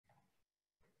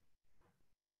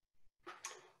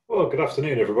Well, good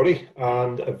afternoon, everybody,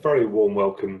 and a very warm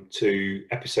welcome to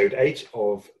episode 8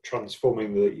 of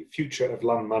Transforming the Future of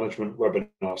Land Management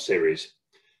webinar series.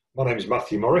 My name is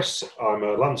Matthew Morris. I'm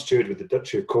a land steward with the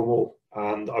Duchy of Cornwall,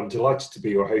 and I'm delighted to be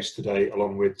your host today,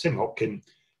 along with Tim Hopkin,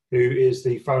 who is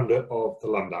the founder of the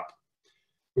Land app.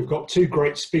 We've got two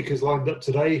great speakers lined up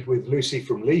today, with Lucy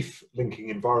from Leaf, linking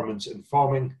environment and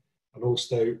farming, and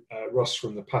also Russ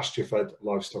from the Pasture Fed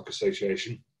Livestock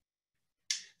Association.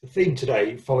 The theme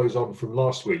today follows on from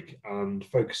last week and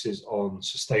focuses on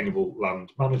sustainable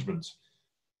land management.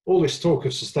 All this talk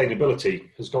of sustainability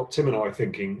has got Tim and I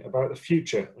thinking about the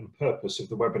future and purpose of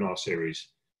the webinar series.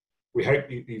 We hope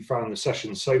you found the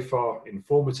session so far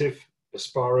informative,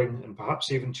 aspiring, and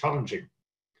perhaps even challenging.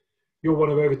 You're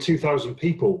one of over 2,000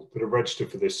 people that are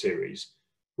registered for this series,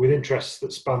 with interests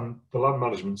that span the land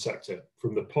management sector,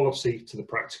 from the policy to the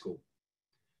practical.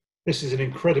 This is an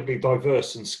incredibly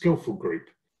diverse and skillful group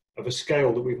of a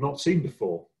scale that we've not seen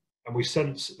before, and we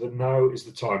sense that now is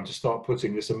the time to start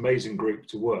putting this amazing group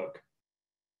to work.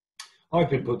 I've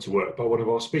been put to work by one of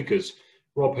our speakers,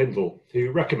 Rob Hindle,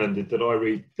 who recommended that I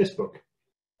read this book,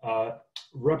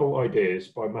 Rebel Ideas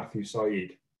by Matthew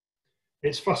Said.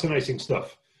 It's fascinating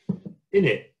stuff. In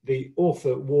it, the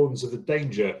author warns of the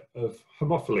danger of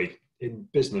homophily in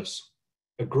business,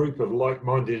 a group of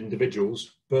like-minded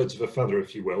individuals, birds of a feather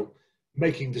if you will,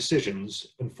 making decisions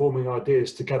and forming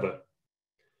ideas together.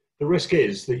 The risk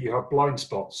is that you have blind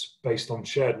spots based on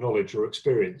shared knowledge or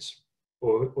experience,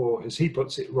 or as he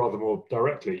puts it rather more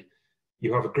directly,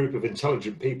 you have a group of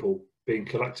intelligent people being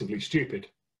collectively stupid.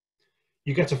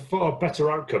 You get a far better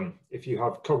outcome if you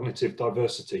have cognitive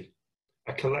diversity,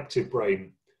 a collective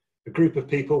brain, a group of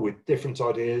people with different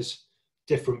ideas,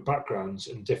 different backgrounds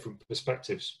and different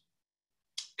perspectives,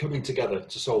 coming together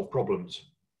to solve problems.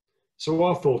 So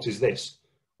our thought is this: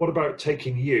 what about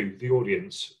taking you, the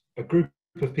audience, a group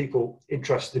of people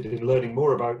interested in learning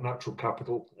more about natural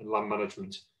capital and land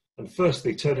management, and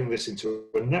firstly turning this into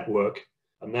a network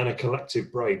and then a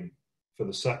collective brain for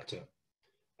the sector.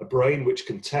 A brain which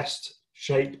can test,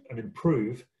 shape and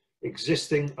improve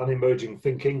existing and emerging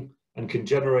thinking and can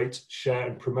generate, share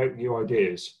and promote new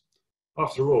ideas.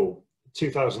 After all,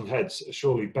 2,000 heads are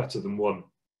surely better than one.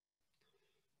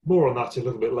 More on that a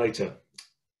little bit later.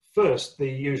 First, the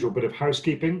usual bit of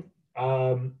housekeeping.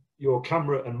 Your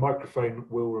camera and microphone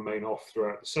will remain off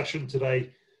throughout the session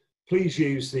today. Please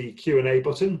use the Q&A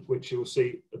button, which you'll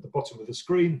see at the bottom of the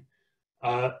screen.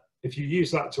 If you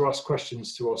use that to ask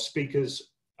questions to our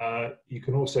speakers, you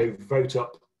can also vote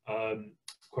up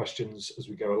questions as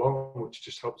we go along, which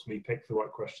just helps me pick the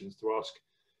right questions to ask.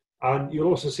 And you'll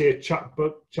also see a chat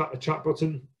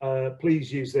button.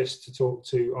 Please use this to talk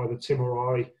to either Tim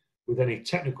or I with any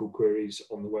technical queries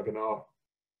on the webinar.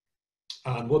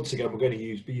 And once again, we're going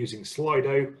to be using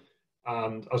Slido.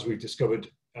 And as we've discovered,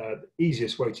 the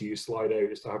easiest way to use Slido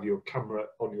is to have your camera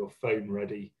on your phone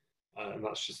ready. And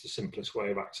that's just the simplest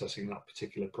way of accessing that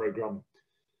particular program.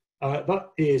 That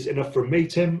is enough from me,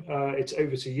 Tim. It's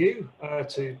over to you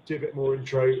to do a bit more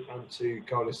intro and to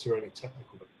guide us through any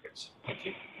technical bits. Thank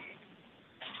you.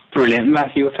 Brilliant,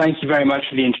 Matthew. Well, thank you very much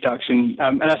for the introduction.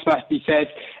 And as Matthew said,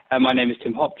 my name is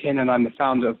Tim Hopkin and I'm the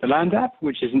founder of the Land app,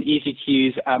 which is an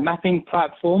easy-to-use mapping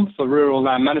platform for rural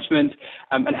land management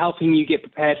and helping you get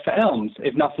prepared for ELMS,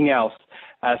 if nothing else.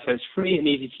 So it's free and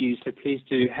easy to use, so please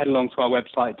do head along to our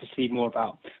website to see more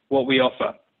about what we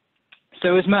offer.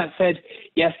 So as Matt said,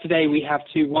 yesterday we have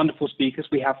two wonderful speakers.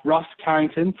 We have Russ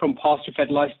Carrington from Pasture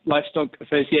Fed Livestock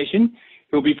Association,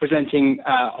 who will be presenting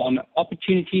on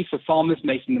opportunities for farmers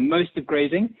making the most of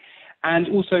grazing, and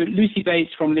also Lucy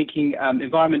Bates from Linking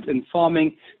Environment and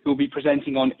Farming, who will be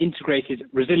presenting on integrated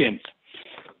resilience.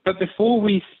 But before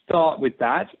we start with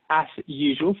that, as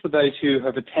usual, for those who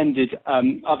have attended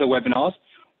other webinars,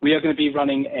 we are going to be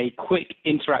running a quick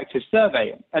interactive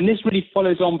survey. And this really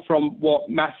follows on from what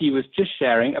Matthew was just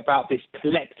sharing about this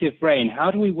collective brain. How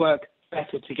do we work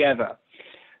better together?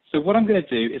 So what I'm going to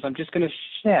do is I'm just going to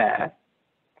share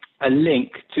a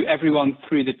link to everyone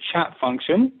through the chat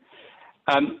function.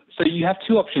 So you have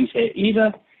two options here.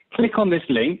 Either click on this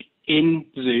link in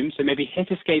Zoom, so maybe hit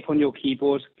escape on your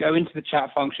keyboard, go into the chat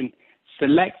function,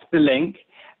 select the link,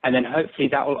 and then hopefully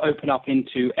that will open up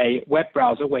into a web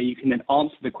browser where you can then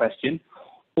answer the question.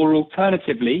 Or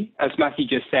alternatively, as Matthew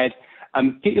just said,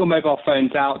 get your mobile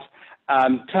phones out,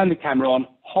 turn the camera on,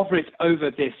 hover it over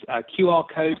this QR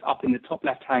code up in the top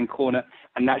left-hand corner,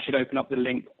 and that should open up the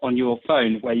link on your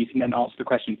phone where you can then answer the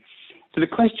question. So the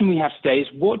question we have today is,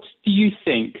 what do you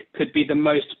think could be the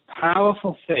most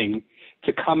powerful thing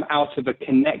to come out of a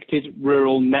connected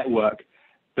rural network,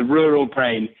 the rural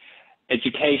brain?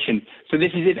 education. So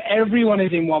this is if everyone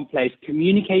is in one place,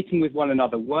 communicating with one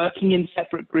another, working in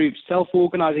separate groups,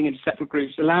 self-organizing into separate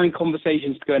groups, allowing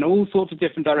conversations to go in all sorts of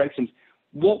different directions.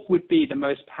 What would be the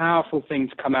most powerful thing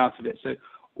to come out of it? So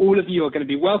all of you are going to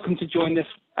be welcome to join this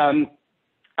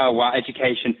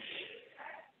education.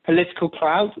 Political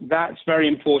clout, that's very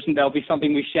important. There'll be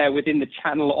something we share within the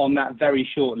channel on that very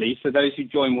shortly. So those who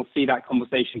join will see that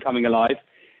conversation coming alive.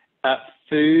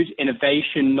 Food,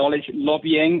 innovation, knowledge,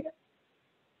 lobbying,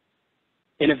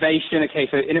 innovation. Okay,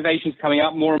 so innovation's coming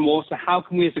up more and more. So how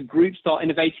can we as a group start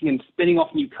innovating and spinning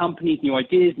off new companies, new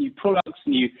ideas, new products,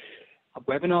 new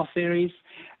webinar series?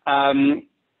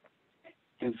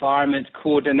 Environment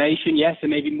coordination, yes,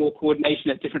 and maybe more coordination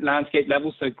at different landscape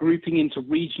levels. So grouping into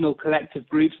regional collective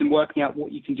groups and working out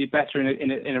what you can do better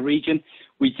in a region.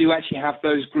 We do actually have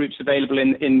those groups available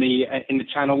in the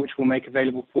channel, which we'll make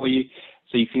available for you.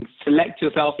 So you can select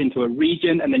yourself into a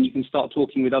region, and then you can start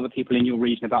talking with other people in your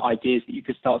region about ideas that you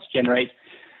could start to generate.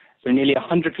 So nearly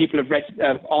 100 people have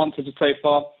answered it so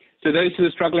far. So those who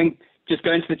are struggling, just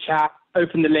go into the chat,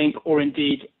 open the link, or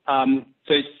indeed,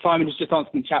 so Simon has just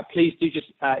answered in the chat. Please do just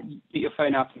get your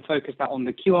phone out and focus that on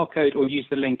the QR code or use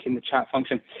the link in the chat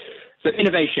function. So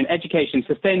innovation, education,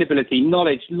 sustainability,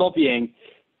 knowledge, lobbying,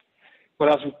 what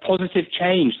else? Positive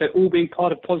change. So all being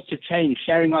part of positive change,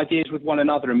 sharing ideas with one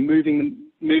another and moving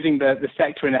the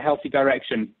sector in a healthy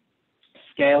direction.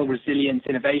 Scale, resilience,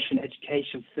 innovation,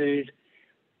 education, food,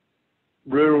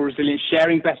 rural resilience,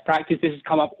 sharing best practice. This has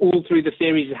come up all through the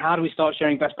series. How do we start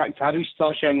sharing best practice? How do we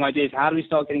start sharing ideas? How do we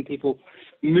start getting people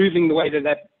moving the way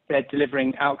that they're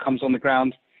delivering outcomes on the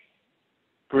ground?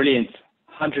 Brilliant.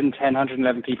 110,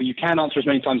 111 people. You can answer as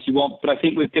many times as you want, but I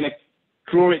think we're going to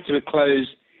draw it to a close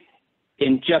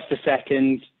in just a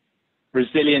second.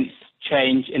 Resilience,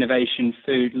 change, innovation,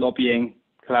 food, lobbying,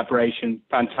 collaboration.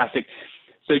 Fantastic.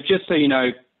 So just so you know,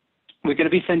 we're going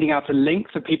to be sending out a link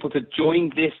for people to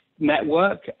join this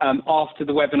network after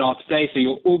the webinar today. So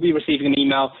you'll all be receiving an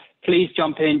email. Please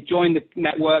jump in, join the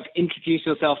network, introduce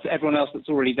yourself to everyone else that's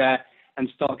already there, and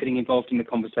start getting involved in the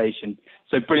conversation.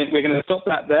 So brilliant. We're going to stop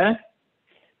that there.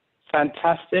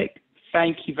 Fantastic.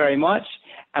 Thank you very much.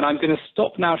 And I'm going to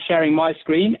stop now sharing my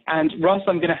screen. And Russ,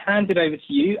 I'm going to hand it over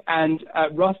to you. And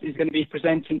Russ is going to be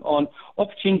presenting on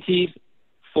opportunities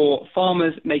for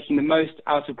farmers making the most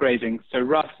out of grazing. So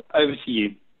Russ, over to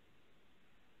you.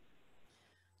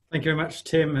 Thank you very much,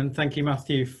 Tim, and thank you,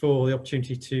 Matthew, for the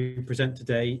opportunity to present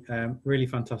today. Really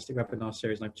fantastic webinar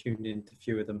series, and I've tuned into a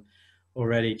few of them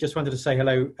already. Just wanted to say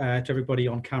hello to everybody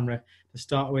on camera to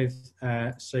start with,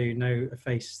 so you know a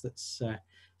face that's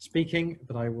speaking,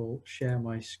 but I will share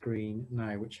my screen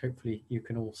now, which hopefully you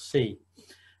can all see.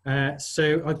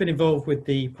 So I've been involved with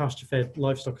the Pasture-Fed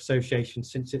Livestock Association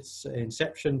since its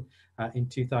inception in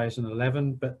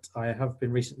 2011, but I have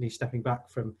been recently stepping back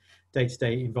from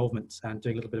day-to-day involvement and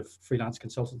doing a little bit of freelance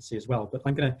consultancy as well. But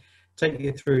I'm going to take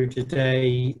you through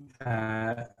today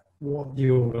what the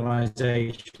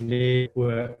organisation is,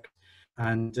 work,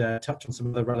 and touch on some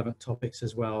of the relevant topics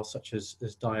as well, such as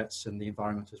diets and the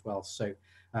environment as well. So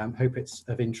hope it's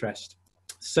of interest.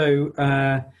 So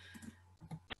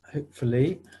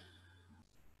hopefully,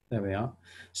 there we are.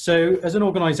 So as an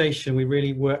organisation, we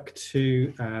really work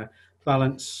to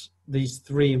balance these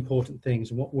three important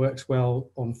things, and what works well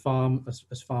on farm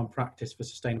as farm practice for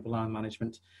sustainable land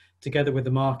management, together with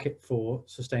the market for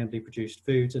sustainably produced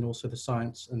foods, and also the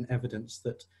science and evidence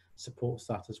that supports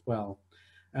that as well.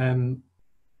 And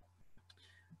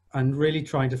really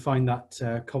trying to find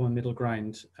that common middle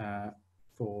ground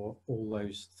for all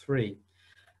those three.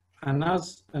 And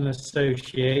as an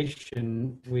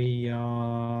association, we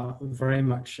are very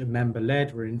much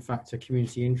member-led. We're in fact a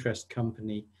community interest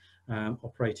company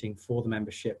operating for the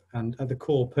membership. And the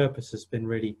core purpose has been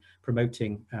really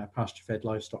promoting pasture-fed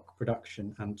livestock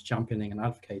production and championing and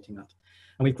advocating that.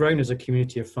 And we've grown as a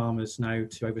community of farmers now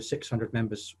to over 600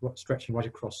 members, stretching right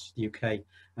across the UK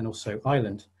and also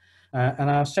Ireland. And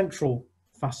our central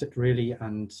facet really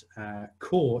and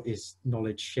core is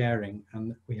knowledge sharing,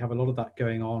 and we have a lot of that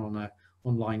going on an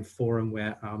online forum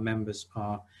where our members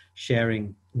are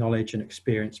sharing knowledge and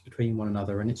experience between one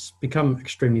another, and it's become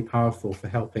extremely powerful for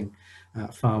helping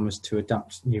farmers to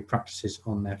adapt new practices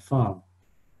on their farm.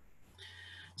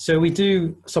 So we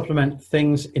do supplement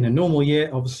things in a normal year,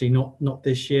 obviously not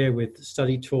this year, with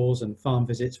study tours and farm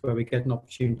visits where we get an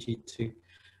opportunity to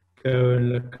go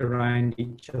and look around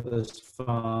each other's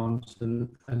farms and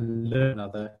learn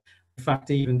other. In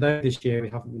fact, even though this year we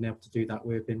haven't been able to do that,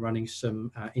 we've been running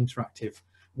some interactive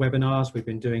webinars. We've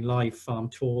been doing live farm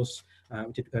tours.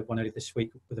 We did one earlier this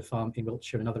week with a farm in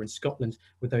Wiltshire, another in Scotland,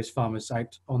 with those farmers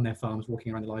out on their farms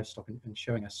walking around the livestock and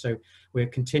showing us. So we're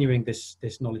continuing this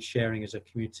knowledge sharing as a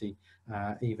community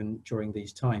even during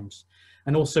these times.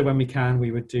 And also when we can,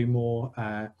 we would do more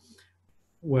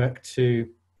work to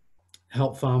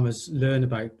help farmers learn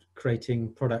about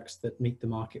creating products that meet the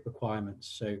market requirements.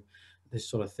 So this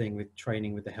sort of thing with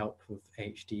training with the help of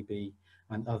HDB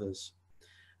and others.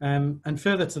 And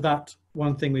further to that,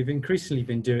 one thing we've increasingly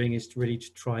been doing is to really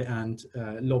try and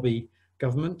lobby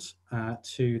government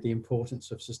to the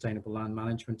importance of sustainable land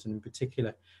management, and in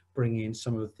particular bringing in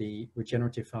some of the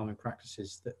regenerative farming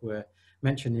practices that were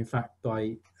mentioned, in fact,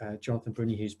 by Jonathan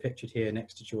Bruni, who's pictured here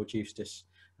next to George Eustace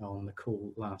on the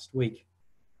call last week.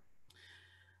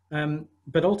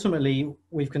 But ultimately,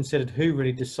 we've considered who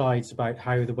really decides about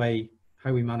how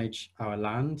we manage our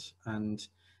land, and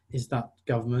is that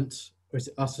government or is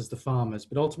it us as the farmers?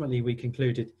 But ultimately, we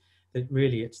concluded that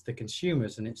really it's the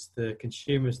consumers, and it's the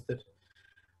consumers that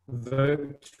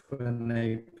vote when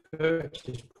they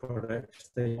purchase products.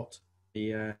 They want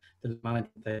the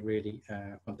management they really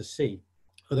want to see.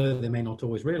 Although they may not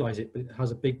always realise it, but it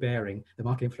has a big bearing. The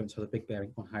market influence has a big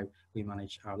bearing on how we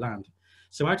manage our land.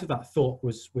 So out of that thought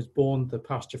was born the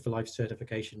Pasture for Life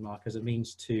certification mark as a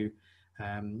means to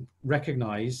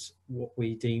recognise what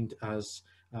we deemed as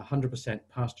 100%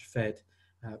 pasture-fed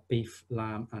beef,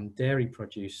 lamb and dairy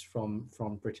produce from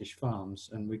British farms.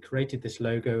 And we created this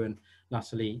logo, and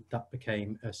latterly that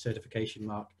became a certification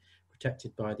mark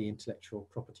protected by the Intellectual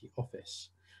Property Office.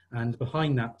 And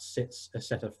behind that sits a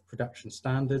set of production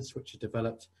standards which are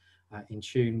developed in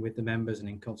tune with the members and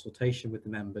in consultation with the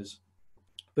members,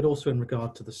 but also in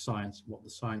regard to the science, what the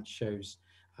science shows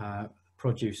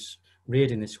produce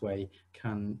reared in this way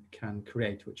can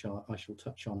create, which I shall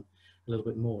touch on a little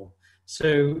bit more.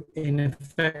 So in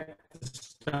effect, the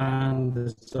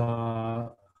standards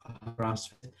are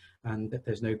grass-fed, and that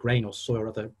there's no grain or soy or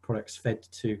other products fed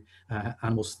to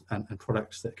animals and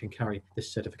products that can carry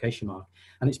this certification mark.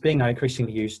 And it's being now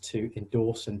increasingly used to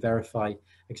endorse and verify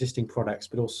existing products,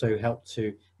 but also help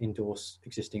to endorse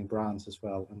existing brands as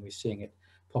well. And we're seeing it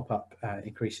pop up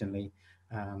increasingly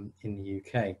in the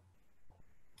UK.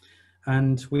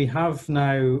 And we have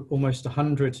now almost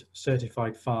 100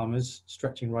 certified farmers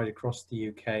stretching right across the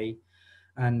UK.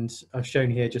 And I've shown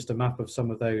here just a map of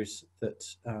some of those that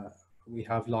we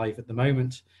have live at the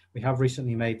moment. We have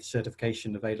recently made the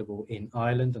certification available in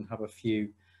Ireland and have a few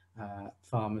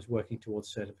farmers working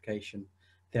towards certification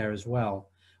there as well.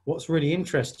 What's really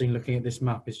interesting looking at this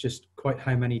map is just quite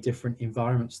how many different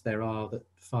environments there are that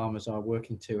farmers are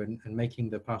working to and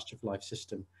making the Pasture for Life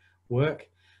system work.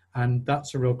 And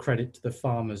that's a real credit to the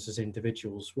farmers as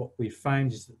individuals. What we've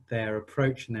found is that their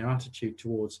approach and their attitude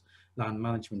towards land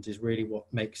management is really what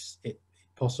makes it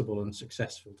possible and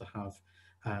successful to have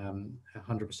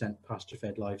 100%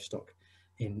 pasture-fed livestock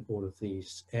in all of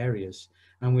these areas.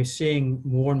 And we're seeing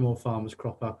more and more farmers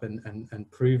crop up and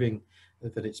proving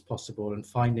that it's possible and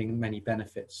finding many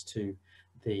benefits to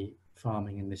the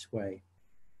farming in this way.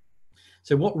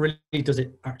 So what really does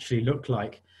it actually look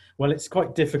like? Well, it's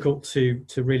quite difficult to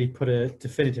really put a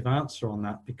definitive answer on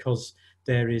that, because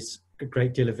there is a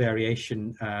great deal of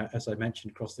variation, as I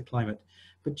mentioned, across the climate.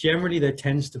 But generally there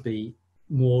tends to be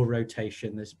more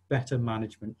rotation, there's better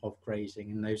management of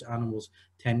grazing, and those animals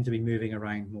tend to be moving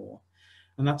around more.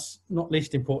 And that's not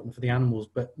least important for the animals,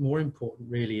 but more important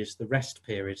really is the rest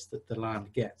periods that the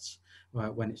land gets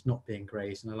when it's not being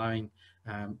grazed, and allowing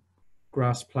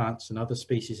grass plants and other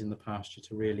species in the pasture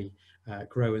to really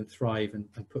grow and thrive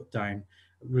and put down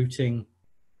rooting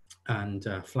and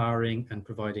flowering and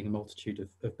providing a multitude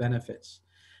of benefits.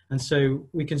 And so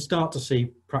we can start to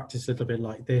see practice a little bit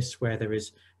like this, where there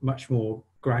is much more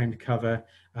ground cover,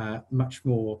 much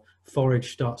more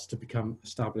forage starts to become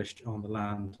established on the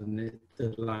land, and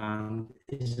the land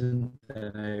isn't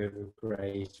then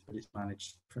overgrazed, but it's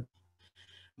managed differently.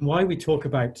 Why we talk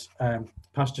about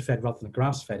pasture-fed rather than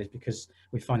grass-fed is because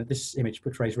we find that this image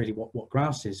portrays really what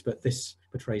grass is, but this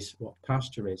portrays what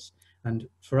pasture is. And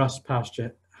for us,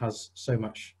 pasture has so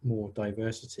much more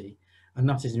diversity, and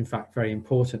that is in fact very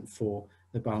important for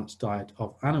the balanced diet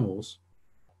of animals,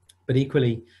 but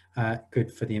equally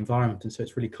good for the environment. And so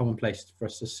it's really commonplace for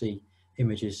us to see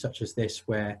images such as this,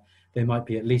 where there might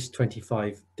be at least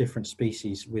 25 different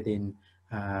species within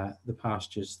the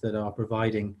pastures that are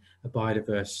providing a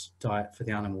biodiverse diet for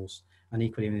the animals and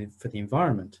equally for the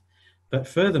environment. But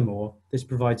furthermore, this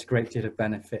provides a great deal of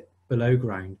benefit below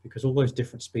ground, because all those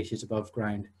different species above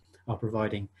ground are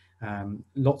providing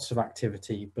lots of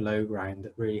activity below ground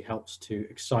that really helps to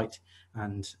excite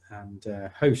and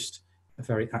host a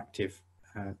very active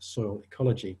soil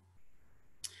ecology.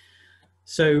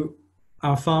 So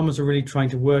our farmers are really trying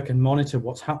to work and monitor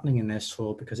what's happening in their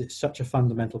soil, because it's such a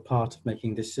fundamental part of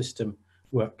making this system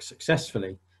work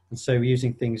successfully. And so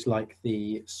using things like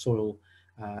the Soil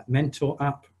Mentor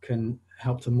app can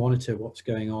help to monitor what's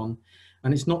going on.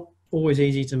 And it's not always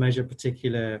easy to measure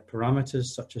particular parameters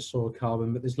such as soil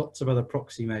carbon, but there's lots of other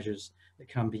proxy measures that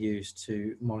can be used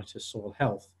to monitor soil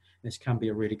health. This can be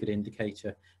a really good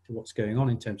indicator to what's going on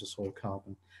in terms of soil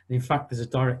carbon. And in fact, there's a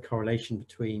direct correlation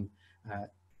between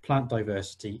plant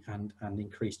diversity and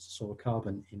increased soil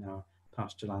carbon in our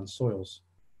pasture land soils.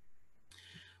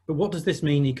 But what does this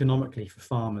mean economically for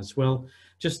farmers? Well,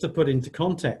 just to put into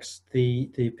context, the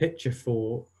picture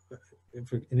for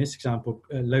in this example,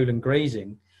 lowland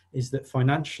grazing, is that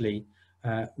financially,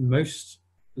 most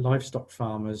livestock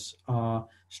farmers are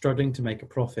struggling to make a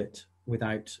profit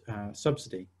without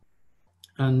subsidy.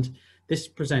 And this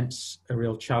presents a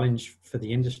real challenge for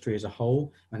the industry as a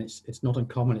whole, and it's not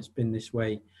uncommon. It's been this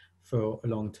way for a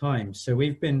long time. So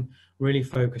we've been really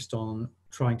focused on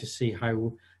trying to see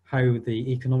how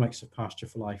the economics of Pasture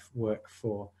for Life work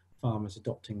for farmers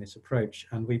adopting this approach.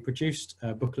 And we produced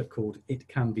a booklet called It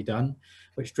Can Be Done,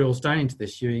 which drills down into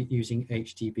this using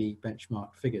HDB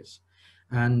benchmark figures.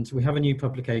 And we have a new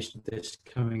publication of this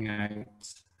coming out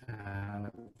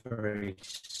very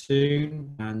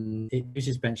soon, and it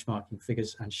uses benchmarking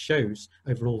figures and shows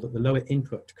overall that the lower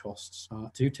input costs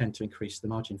do tend to increase the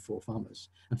margin for farmers.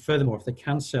 And furthermore, if they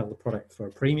can sell the product for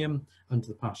a premium under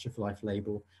the Pasture for Life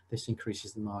label, this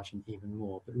increases the margin even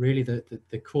more. But really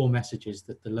the core message is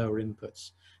that the lower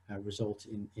inputs result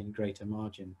in greater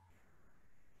margin.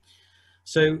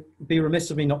 So be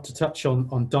remiss of me not to touch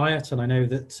on diet, and I know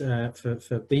that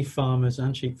for beef farmers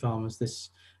and sheep farmers,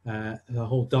 this the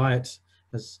whole diet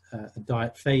has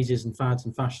diet phases and fads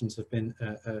and fashions have been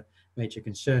a major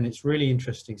concern. It's really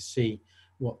interesting to see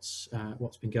what's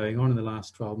been going on in the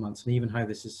last 12 months, and even how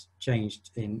this has changed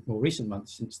in more recent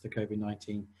months since the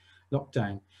COVID-19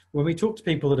 lockdown. When we talk to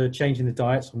people that are changing the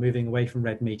diets or moving away from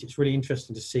red meat, it's really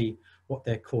interesting to see what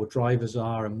their core drivers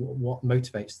are and what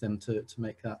motivates them to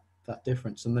make that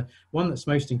difference. And the one that's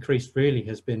most increased really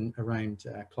has been around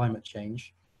climate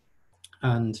change,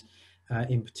 and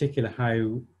in particular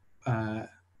how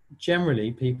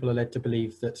generally people are led to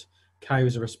believe that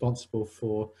cows are responsible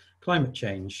for climate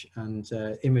change, and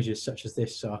images such as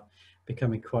this are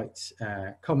becoming quite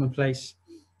commonplace.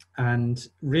 And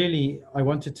really I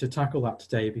wanted to tackle that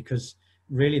today, because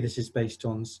really this is based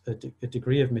on a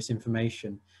degree of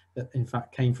misinformation that in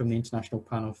fact came from the International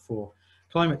Panel for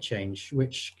Climate Change,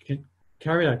 which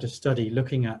carried out a study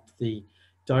looking at the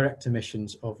direct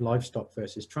emissions of livestock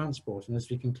versus transport. And as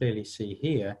we can clearly see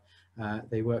here,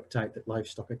 they worked out that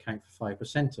livestock account for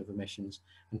 5% of emissions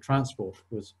and transport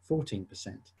was 14%.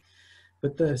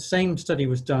 But the same study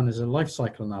was done as a life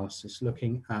cycle analysis,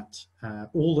 looking at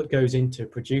all that goes into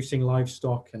producing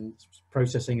livestock and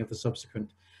processing of the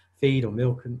subsequent feed or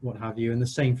milk and what have you, and the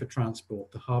same for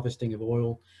transport, the harvesting of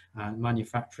oil,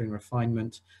 manufacturing,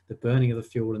 refinement, the burning of the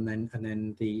fuel, and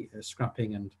then the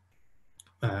scrapping and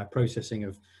processing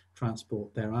of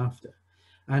transport thereafter.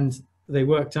 And they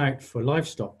worked out for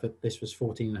livestock that this was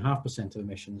 14.5% of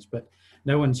emissions, but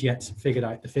no one's yet figured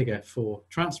out the figure for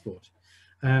transport.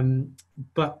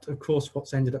 But of course,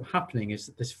 what's ended up happening is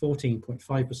that this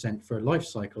 14.5% for life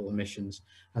cycle emissions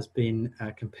has been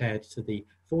compared to the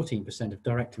 14% of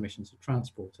direct emissions of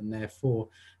transport, and therefore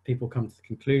people come to the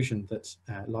conclusion that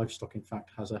livestock in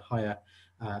fact has a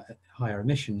higher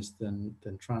emissions than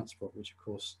transport, which of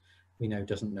course we know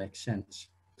doesn't make sense.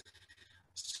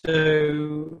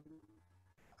 So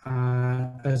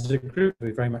as a group,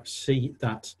 we very much see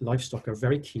that livestock are a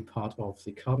very key part of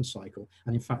the carbon cycle,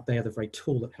 and in fact they are the very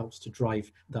tool that helps to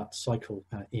drive that cycle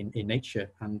in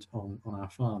nature and on our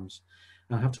farms.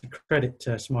 And I have to credit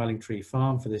Smiling Tree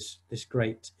Farm for this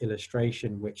great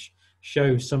illustration, which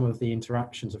shows some of the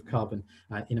interactions of carbon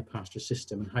in a pasture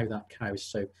system and how that cow is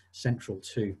so central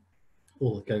to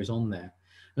all that goes on there.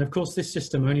 And of course this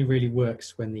system only really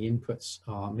works when the inputs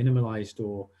are minimalized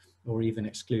or even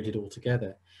excluded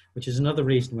altogether, which is another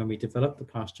reason when we developed the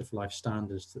Pasture for Life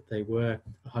standards that they were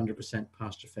 100%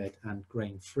 pasture fed and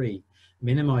grain free,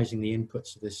 minimizing the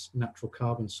inputs of this natural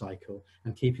carbon cycle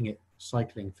and keeping it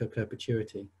cycling for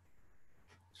perpetuity.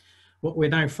 What we're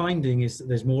now finding is that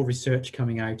there's more research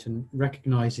coming out and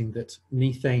recognizing that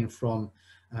methane from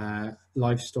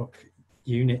livestock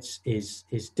units is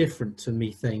different to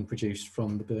methane produced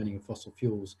from the burning of fossil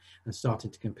fuels, and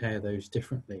starting to compare those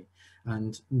differently.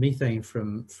 And methane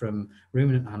from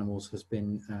ruminant animals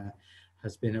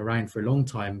has been around for a long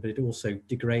time, but it also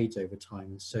degrades over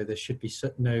time. So there should be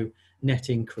no net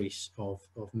increase of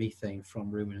methane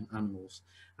from ruminant animals.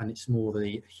 And it's more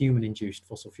the human-induced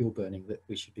fossil fuel burning that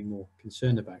we should be more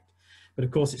concerned about. But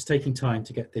of course, it's taking time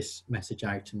to get this message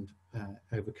out and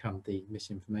overcome the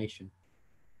misinformation.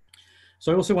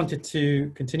 So I also wanted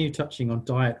to continue touching on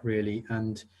diet, really,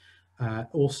 and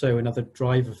also another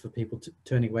driver for people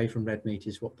turning away from red meat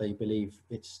is what they believe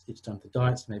it's done to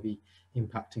diets, maybe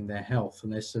impacting their health.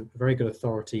 And there's a very good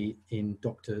authority in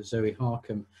Dr. Zoe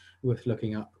Harcombe worth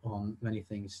looking up on many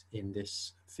things in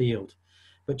this field.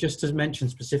 But just to mention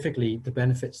specifically the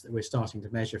benefits that we're starting to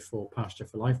measure for Pasture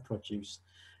for Life produce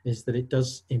is that it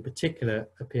does in particular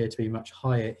appear to be much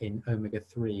higher in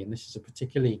omega-3, and this is a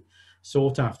particularly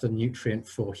sought after nutrient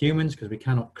for humans because we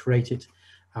cannot create it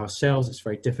ourselves. It's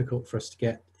very difficult for us to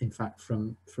get, in fact,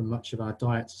 from much of our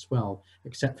diets as well,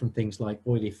 except from things like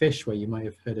oily fish, where you might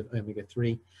have heard of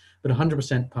omega-3. But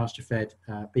 100% pasture-fed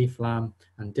beef, lamb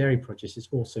and dairy produce is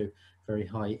also very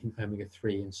high in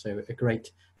omega-3, and so a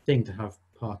great thing to have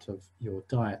part of your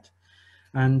diet.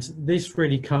 And this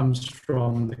really comes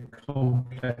from the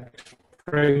complex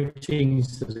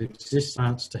proteins that exist in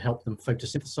plants to help them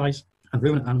photosynthesize. And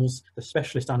ruminant animals, the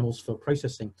specialist animals for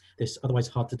processing this otherwise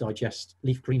hard to digest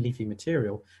green leafy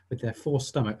material with their 4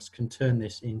 stomachs, can turn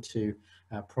this into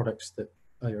products that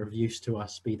are of use to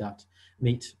us, be that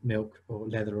meat, milk or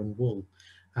leather and wool.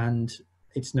 And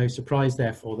it's no surprise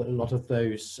therefore that a lot of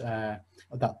those,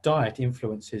 that diet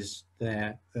influences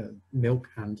their milk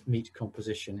and meat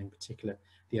composition, in particular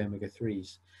the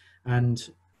omega-3s. And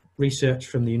research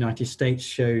from the United States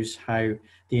shows how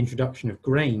the introduction of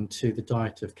grain to the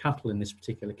diet of cattle in this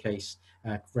particular case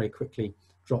very quickly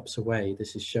drops away.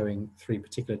 This is showing 3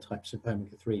 particular types of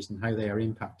omega-3s and how they are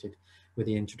impacted with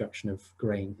the introduction of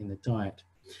grain in the diet.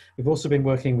 We've also been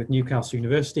working with Newcastle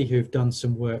University, who've done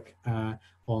some work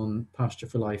on Pasture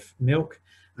for Life milk,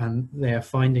 and they are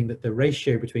finding that the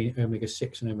ratio between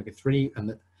omega-6 and omega-3,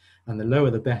 and the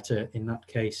lower the better in that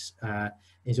case,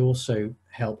 is also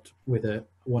helped with a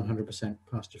 100%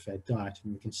 pasture-fed diet.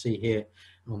 And we can see here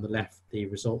on the left the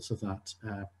results of that,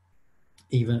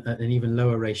 even at an even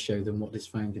lower ratio than what is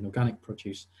found in organic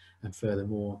produce, and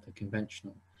furthermore the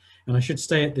conventional. And I should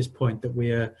say at this point that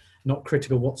we are not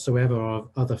critical whatsoever of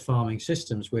other farming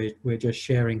systems. We're just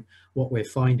sharing what we're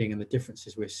finding and the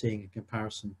differences we're seeing in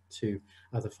comparison to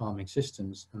other farming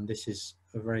systems. And this is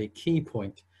a very key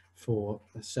point for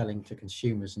selling to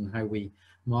consumers and how we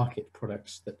market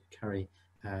products that carry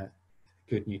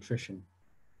good nutrition.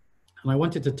 And I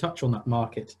wanted to touch on that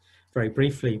market very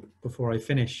briefly before I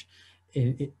finish,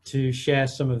 to share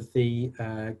some of the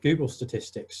Google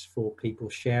statistics for people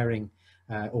sharing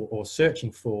or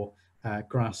searching for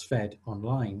grass-fed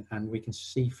online. And we can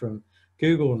see from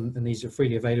Google, and these are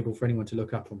freely available for anyone to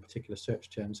look up on particular search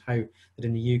terms, how that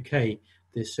in the UK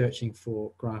the searching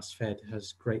for grass-fed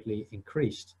has greatly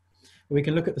increased. We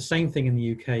can look at the same thing in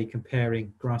the UK,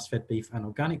 comparing grass-fed beef and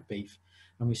organic beef,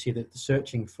 and we see that the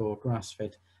searching for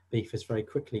grass-fed beef has very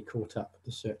quickly caught up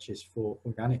the searches for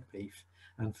organic beef,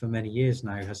 and for many years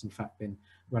now has in fact been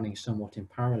running somewhat in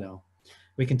parallel.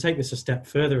 We can take this a step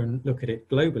further and look at it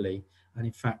globally, and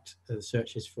in fact the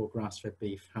searches for grass-fed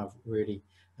beef have really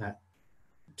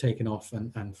taken off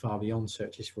and far beyond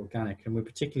searches for organic. And we're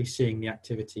particularly seeing the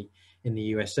activity in the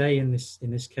USA in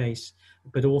this case,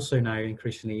 but also now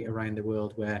increasingly around the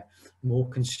world, where more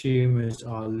consumers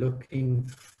are looking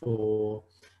for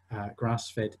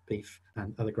grass-fed beef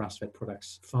and other grass-fed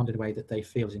products found in a way that they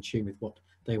feel is in tune with what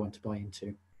they want to buy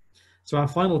into. So our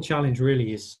final challenge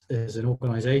really is, as an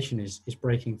organisation, is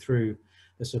breaking through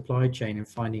the supply chain and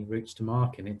finding routes to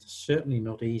market. And it's certainly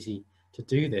not easy to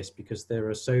do this because there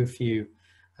are so few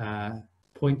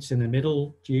points in the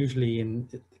middle, usually in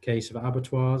the case of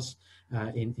abattoirs,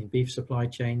 in beef supply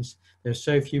chains. There are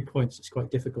so few points, it's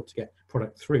quite difficult to get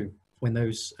product through when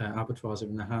those abattoirs are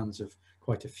in the hands of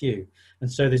quite a few.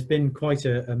 And so there's been quite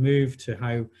a move to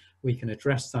how we can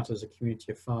address that as a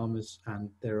community of farmers, and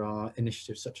there are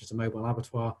initiatives such as a mobile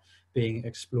abattoir being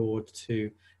explored to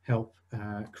help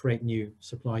create new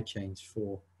supply chains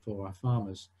for our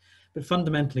farmers. But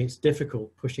fundamentally, it's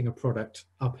difficult pushing a product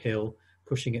uphill,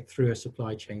 pushing it through a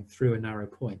supply chain, through a narrow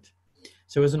point.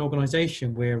 So as an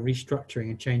organisation, we're restructuring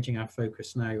and changing our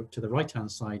focus now to the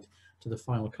right-hand side, to the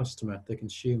final customer, the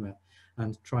consumer,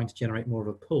 and trying to generate more of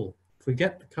a pull. If we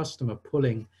get the customer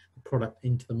pulling the product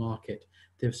into the market,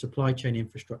 the supply chain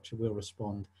infrastructure will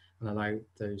respond and allow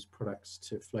those products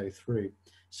to flow through.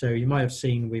 So you might have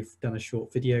seen we've done a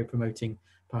short video promoting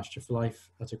Pasture for Life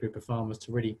as a group of farmers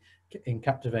to really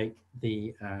captivate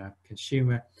the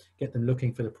consumer, get them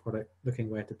looking for the product, looking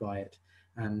where to buy it,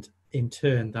 and in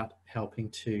turn that helping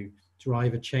to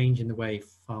drive a change in the way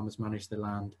farmers manage the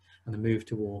land and the move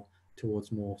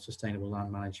towards more sustainable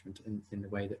land management in the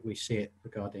way that we see it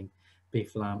regarding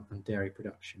beef, lamb and dairy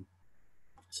production.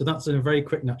 So that's in a very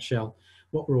quick nutshell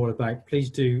what we're all about. Please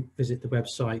do visit the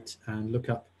website and look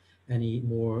up any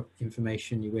more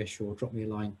information you wish, or drop me a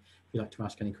line if you'd like to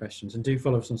ask any questions. And do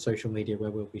follow us on social media,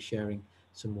 where we'll be sharing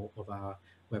some more of our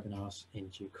webinars in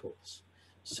due course.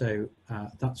 So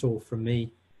that's all from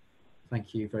me.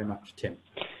 Thank you very much, Tim.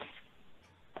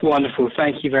 Wonderful.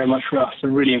 Thank you very much, Russ. A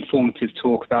really informative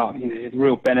talk about the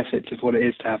real benefits of what it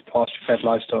is to have pasture-fed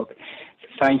livestock.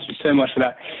 Thank you so much for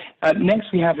that.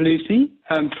 Next, we have Lucy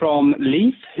from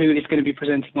Leaf, who is going to be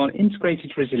presenting on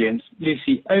integrated resilience.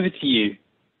 Lucy, over to you.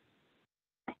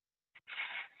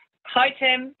 Hi,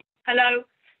 Tim. Hello.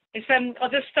 I'll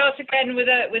just start again with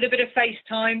a bit of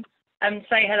FaceTime and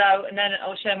say hello, and then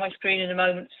I'll share my screen in a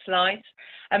moment for slides.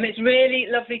 It's really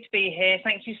lovely to be here.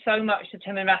 Thank you so much to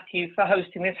Tim and Matthew for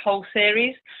hosting this whole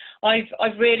series.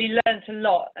 I've really learnt a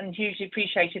lot and hugely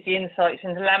appreciated the insights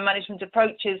into land management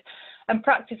approaches and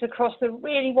practice across the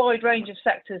really wide range of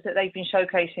sectors that they've been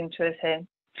showcasing to us here.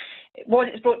 What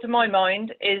it's brought to my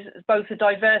mind is both the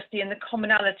diversity and the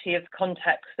commonality of the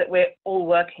context that we're all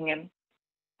working in.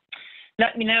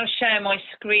 Let me now share my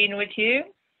screen with you.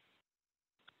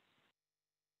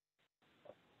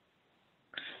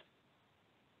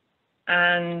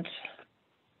 And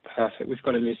perfect, we've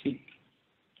got it, Lucy.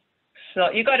 So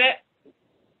you got it?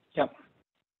 Yep.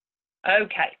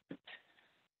 Okay.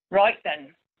 Right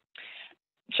then.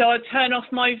 Shall I turn off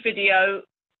my video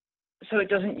so it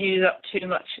doesn't use up too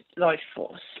much life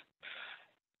force?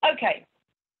 Okay.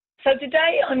 So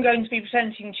today I'm going to be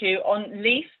presenting to you on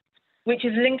LEAF, which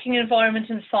is Linking Environment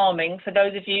and Farming, for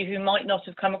those of you who might not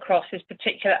have come across this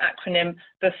particular acronym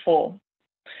before.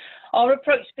 Our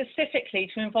approach specifically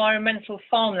to environmental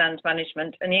farmland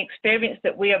management and the experience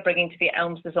that we are bringing to the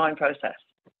ELMS design process.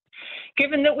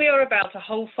 Given that we are about a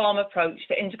whole farm approach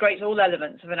that integrates all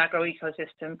elements of an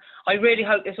agroecosystem, I really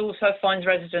hope this also finds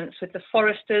resonance with the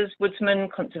foresters, woodsmen,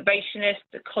 conservationists,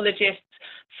 ecologists,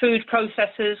 food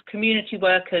processors, community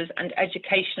workers and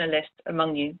educationalists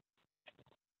among you.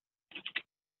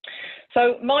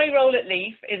 So my role at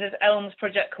LEAF is as ELMS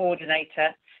project coordinator,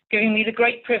 giving me the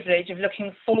great privilege of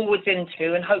looking forwards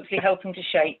into and hopefully helping to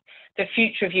shape the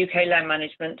future of UK land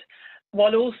management,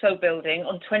 while also building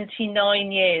on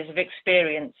 29 years of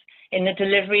experience in the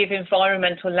delivery of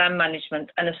environmental land management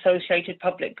and associated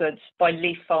public goods by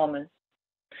LEAF farmers.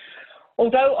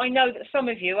 Although I know that some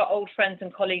of you are old friends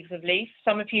and colleagues of LEAF,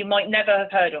 some of you might never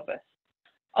have heard of us.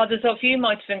 Others of you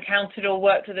might have encountered or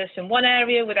worked with us in one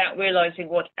area without realising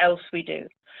what else we do.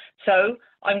 So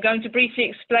I'm going to briefly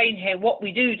explain here what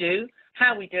we do,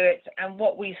 how we do it, and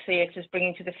what we see it as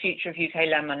bringing to the future of UK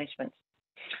land management.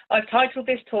 I've titled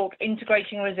this talk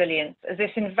Integrating Resilience, as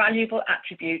this invaluable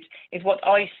attribute is what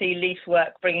I see LEAF's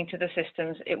work bringing to the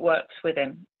systems it works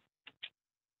within.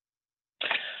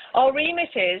 Our remit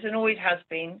is, and always has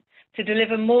been, to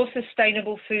deliver more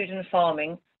sustainable food and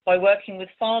farming by working with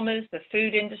farmers, the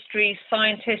food industry,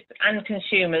 scientists and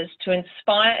consumers to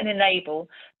inspire and enable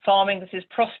farming that is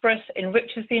prosperous,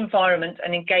 enriches the environment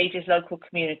and engages local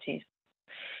communities.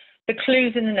 The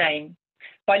clue's in the name.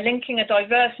 By linking a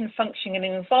diverse and functioning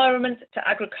environment to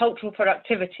agricultural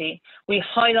productivity, we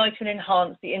highlight and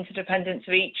enhance the interdependence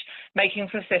of each, making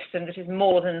for a system that is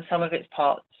more than the sum of its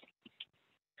parts.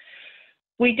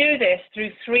 We do this through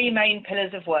three main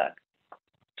pillars of work: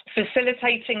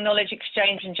 facilitating knowledge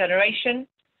exchange and generation,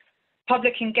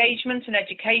 public engagement and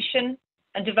education,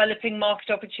 and developing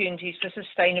market opportunities for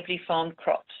sustainably farmed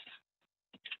crops.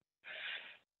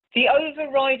 The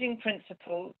overriding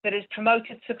principle that is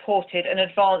promoted, supported and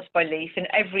advanced by LEAF in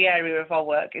every area of our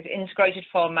work is Integrated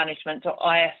Farm Management, or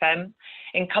IFM,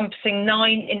 encompassing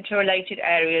 9 interrelated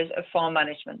areas of farm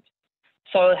management: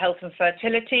 soil health and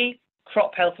fertility,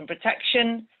 crop health and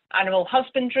protection, animal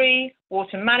husbandry,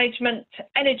 water management,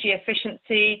 energy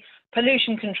efficiency,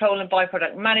 pollution control and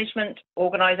byproduct management,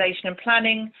 organisation and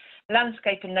planning,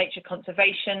 landscape and nature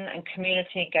conservation, and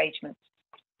community engagement.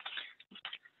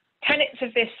 Tenets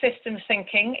of this systems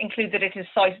thinking include that it is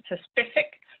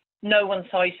site-specific, no one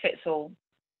size fits all,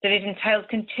 that it entails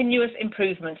continuous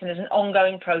improvement and is an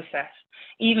ongoing process,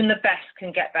 even the best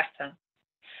can get better,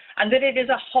 and that it is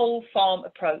a whole farm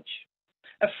approach,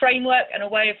 a framework and a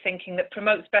way of thinking that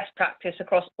promotes best practice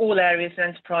across all areas and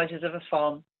enterprises of a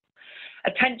farm.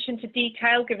 Attention to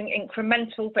detail, giving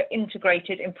incremental but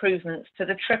integrated improvements to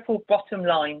the triple bottom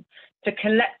line to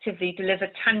collectively deliver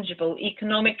tangible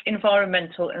economic,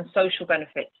 environmental and social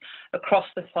benefits across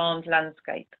the farmed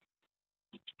landscape.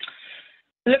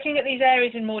 Looking at these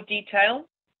areas in more detail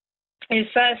is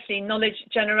firstly, knowledge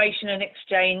generation and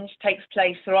exchange takes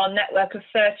place through our network of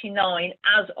 39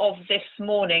 as of this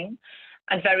morning,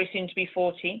 and very soon to be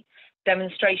 40,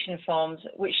 demonstration farms,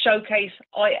 which showcase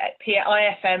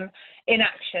IFM in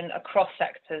action across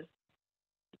sectors.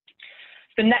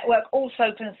 The network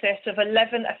also consists of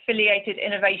 11 affiliated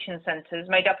innovation centres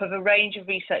made up of a range of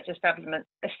research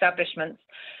establishments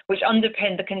which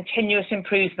underpin the continuous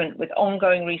improvement with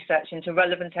ongoing research into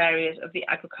relevant areas of the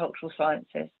agricultural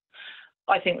sciences.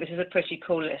 I think this is a pretty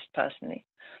cool list personally.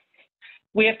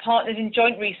 We have partnered in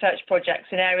joint research projects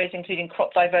in areas including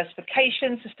crop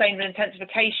diversification, sustainable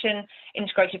intensification,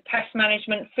 integrated pest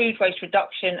management, food waste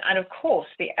reduction, and of course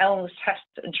the ELMS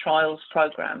Tests and Trials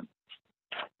programme.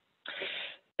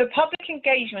 The public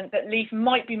engagement that LEAF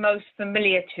might be most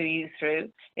familiar to you through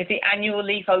is the annual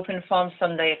LEAF Open Farm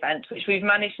Sunday event, which we've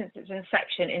managed since its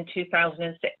inception in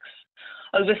 2006.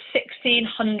 Over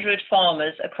 1,600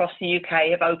 farmers across the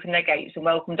UK have opened their gates and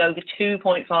welcomed over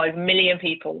 2.5 million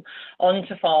people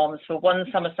onto farms for one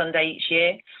summer Sunday each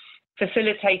year,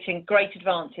 facilitating great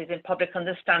advances in public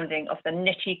understanding of the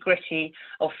nitty-gritty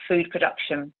of food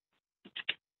production.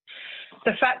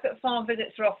 The fact that farm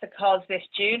visits are off the cards this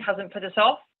June hasn't put us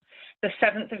off. The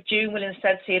 7th of June will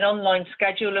instead see an online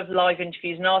schedule of live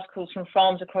interviews and articles from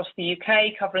farms across the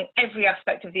UK, covering every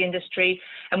aspect of the industry,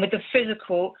 and with the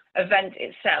physical event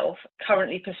itself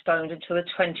currently postponed until the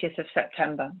 20th of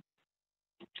September.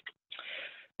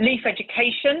 LEAF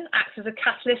Education acts as a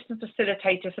catalyst and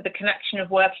facilitator for the connection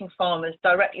of working farmers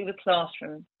directly with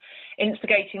classrooms,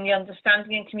 instigating the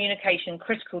understanding and communication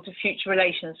critical to future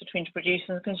relations between producers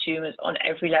and consumers on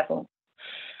every level.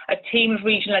 A team of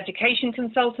regional education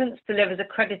consultants delivers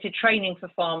accredited training for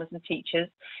farmers and teachers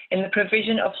in the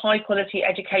provision of high-quality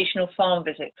educational farm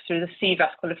visits through the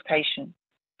CVAS qualification.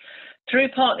 Through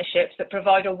partnerships that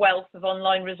provide a wealth of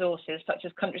online resources such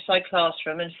as Countryside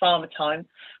Classroom and Farmer Time,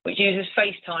 which uses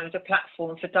FaceTime as a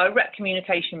platform for direct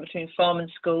communication between farm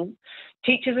and school,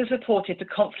 teachers are supported to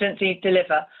confidently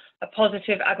deliver a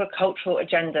positive agricultural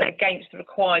agenda against the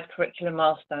required curriculum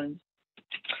milestones.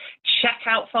 Check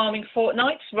out Farming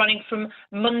Fortnights, running from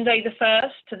Monday the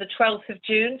 1st to the 12th of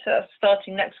June, so that's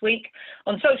starting next week,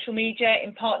 on social media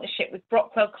in partnership with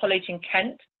Brockwell College in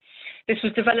Kent. This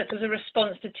was developed as a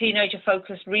response to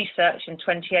teenager-focused research in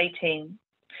 2018.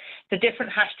 The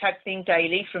different hashtags themed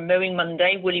daily, from Mowing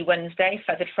Monday, Woolly Wednesday,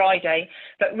 Feathered Friday,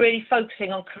 but really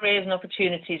focusing on careers and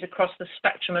opportunities across the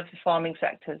spectrum of the farming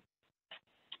sectors.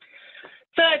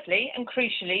 Thirdly, and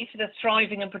crucially for the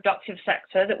thriving and productive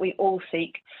sector that we all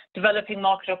seek, developing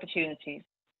market opportunities.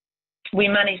 We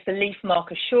manage the LEAF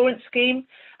Mark Assurance Scheme,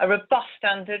 a robust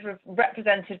standard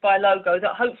represented by a logo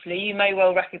that hopefully you may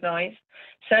well recognise,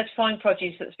 certifying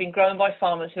produce that's been grown by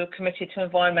farmers who are committed to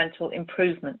environmental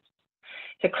improvements.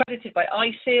 It's accredited by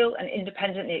ISEAL and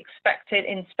independently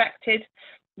inspected.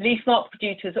 LEAF Mark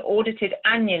producers are audited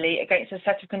annually against a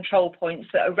set of control points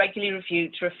that are regularly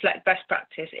reviewed to reflect best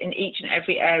practice in each and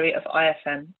every area of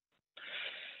IFM.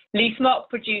 LEAF Mark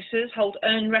producers hold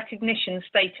earned recognition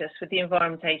status with the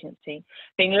Environment Agency,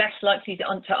 being less likely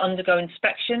to undergo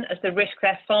inspection as the risk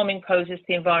their farming poses to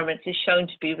the environment is shown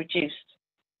to be reduced.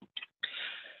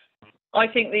 I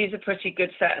think these are a pretty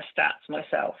good set of stats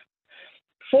myself.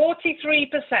 43%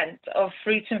 of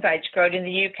fruit and veg grown in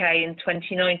the UK in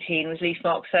 2019 was LEAF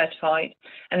Mark certified,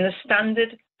 and the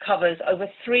standard covers over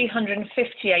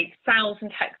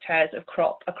 358,000 hectares of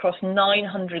crop across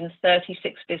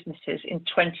 936 businesses in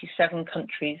 27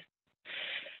 countries.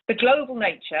 The global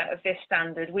nature of this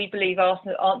standard, we believe,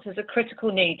 answers a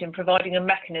critical need in providing a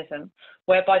mechanism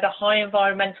whereby the high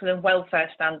environmental and welfare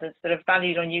standards that are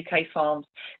valued on UK farms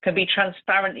can be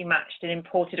transparently matched in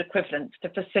imported equivalents to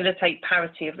facilitate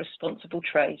parity of responsible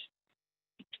trade.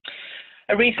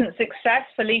 A recent success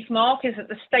for LEAF Mark is that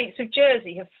the states of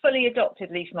Jersey have fully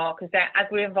adopted LEAF Mark as their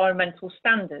agri-environmental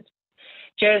standard.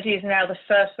 Jersey is now the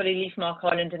first fully LEAF Mark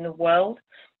island in the world.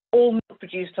 All milk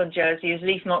produced on Jersey is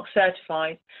LEAF Mark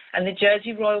certified, and the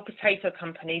Jersey Royal Potato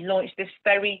Company launched this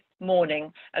very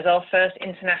morning as our first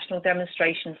international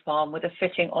demonstration farm with a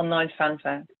fitting online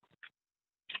fanfare.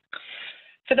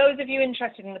 For those of you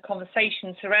interested in the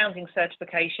conversation surrounding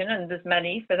certification, and there's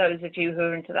many for those of you who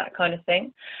are into that kind of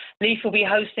thing, LEAF will be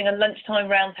hosting a lunchtime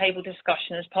roundtable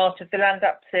discussion as part of the Land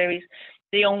App series,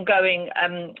 the ongoing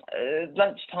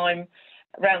lunchtime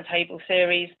roundtable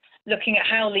series, looking at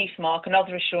how LEAF Mark and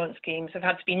other assurance schemes have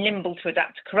had to be nimble to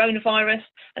adapt to coronavirus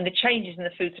and the changes in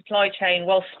the food supply chain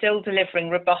while still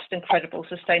delivering robust and credible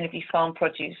sustainably farmed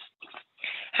produce.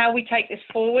 How we take this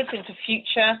forwards into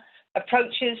future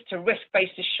approaches to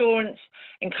risk-based assurance,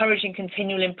 encouraging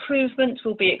continual improvement,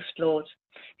 will be explored.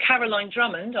 Caroline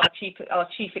Drummond, our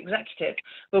chief executive,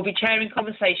 will be chairing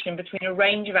conversation between a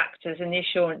range of actors in the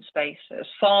assurance space, as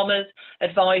farmers,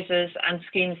 advisors, and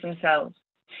schemes themselves.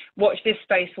 Watch this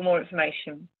space for more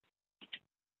information.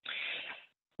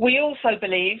 We also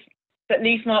believe that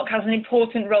LeafMark has an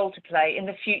important role to play in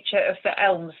the future of the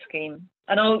ELMS scheme,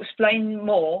 and I'll explain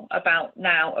more about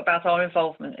our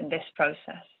involvement in this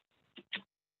process.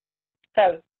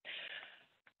 So,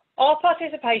 our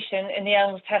participation in the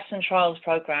ELMS Tests and Trials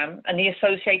programme and the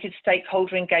associated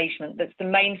stakeholder engagement, that's the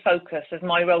main focus of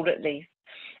my role at Leaf,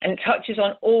 and it touches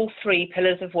on all 3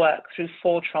 pillars of work through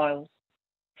 4 trials.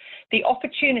 The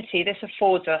opportunity this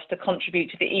affords us to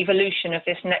contribute to the evolution of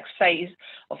this next phase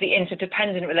of the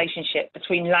interdependent relationship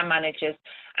between land managers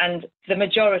and the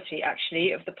majority,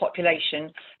 actually, of the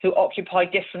population who occupy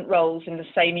different roles in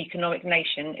the same economic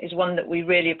nation is one that we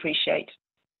really appreciate.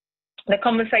 The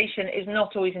conversation is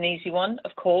not always an easy one,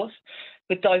 of course,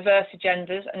 with diverse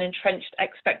agendas and entrenched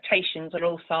expectations on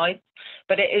all sides,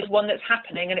 but it is one that's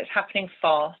happening, and it's happening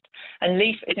fast, and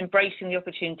Leaf is embracing the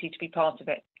opportunity to be part of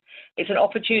it. It's an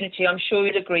opportunity I'm sure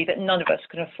you'd agree that none of us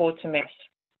can afford to miss.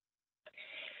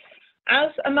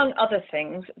 As, among other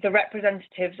things, the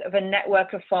representatives of a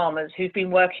network of farmers who've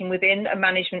been working within a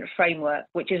management framework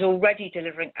which is already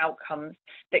delivering outcomes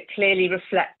that clearly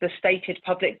reflect the stated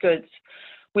public goods,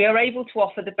 we are able to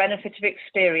offer the benefit of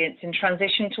experience in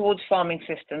transition towards farming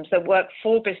systems that work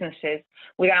for businesses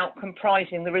without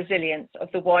comprising the resilience of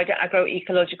the wider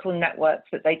agroecological networks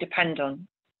that they depend on.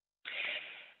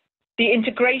 The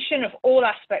integration of all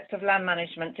aspects of land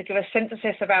management to give a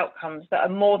synthesis of outcomes that are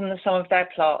more than the sum of their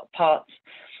parts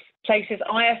places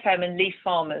IFM and Leaf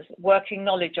farmers working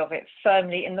knowledge of it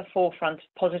firmly in the forefront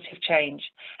of positive change,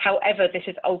 however this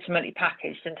is ultimately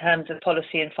packaged in terms of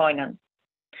policy and finance.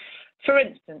 For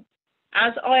instance,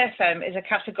 as IFM is a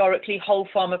categorically whole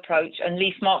farm approach and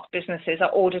LeafMark businesses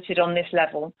are audited on this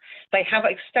level, they have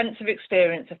extensive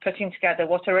experience of putting together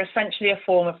what are essentially a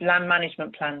form of land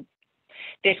management plans.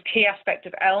 This key aspect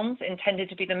of ELMS, intended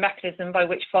to be the mechanism by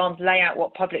which farms lay out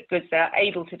what public goods they are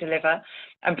able to deliver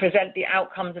and present the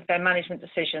outcomes of their management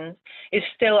decisions, is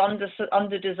still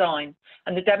under design,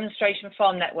 and the demonstration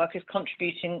farm network is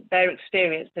contributing their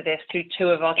experience to this through 2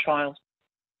 of our trials.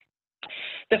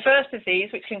 The first of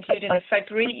these, which concluded in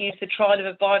February, used the trial of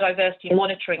a biodiversity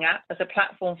monitoring app as a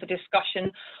platform for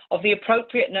discussion of the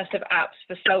appropriateness of apps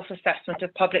for self-assessment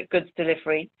of public goods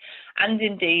delivery, and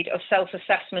indeed of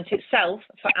self-assessment itself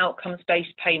for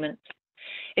outcomes-based payments.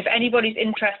 If anybody's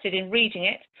interested in reading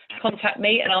it, contact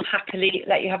me and I'll happily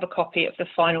let you have a copy of the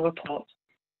final report.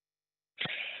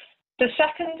 The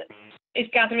second is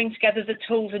gathering together the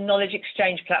tools and knowledge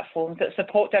exchange platforms that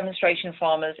support demonstration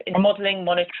farmers in modelling,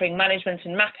 monitoring, management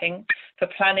and mapping for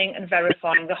planning and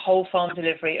verifying the whole farm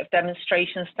delivery of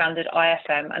demonstration standard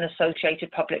IFM and associated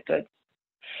public goods.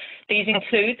 These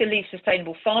include the Leaf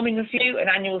Sustainable Farming Review, an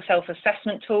annual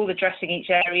self-assessment tool addressing each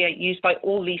area used by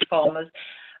all Leaf farmers,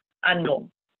 and more.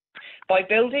 By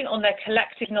building on their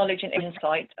collective knowledge and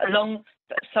insight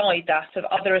alongside that of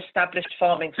other established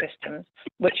farming systems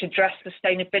which address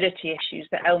sustainability issues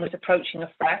that ELM is approaching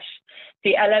afresh,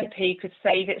 the LMP could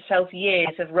save itself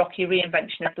years of rocky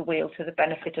reinvention of the wheel to the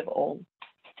benefit of all.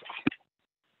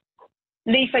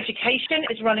 Leaf Education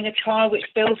is running a trial which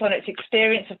builds on its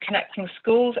experience of connecting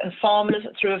schools and farmers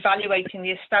through evaluating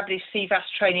the established CVAS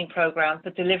training programme for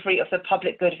delivery of the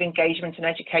public good of engagement and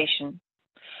education.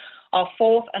 Our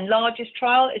 4th and largest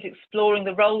trial is exploring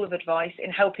the role of advice in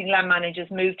helping land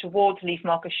managers move towards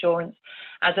LeafMark assurance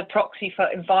as a proxy for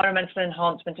environmental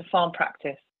enhancement of farm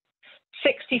practice.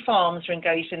 60 farms are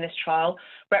engaged in this trial,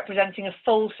 representing a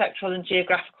full sectoral and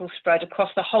geographical spread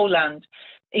across the whole land,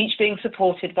 each being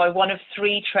supported by one of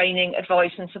 3 training,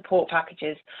 advice and support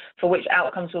packages for which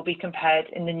outcomes will be compared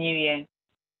in the new year.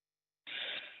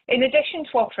 In addition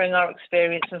to offering our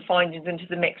experience and findings into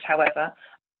the mix, however,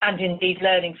 and indeed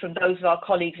learning from those of our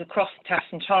colleagues across the Tests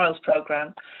and Trials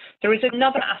programme, there is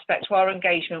another aspect to our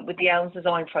engagement with the ELMS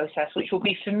design process which will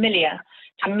be familiar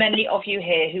to many of you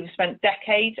here who have spent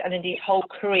decades and indeed whole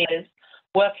careers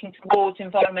working towards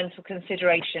environmental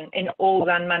consideration in all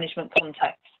land management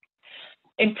contexts.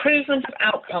 Improvement of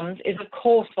outcomes is of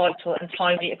course vital and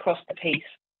timely across the piece,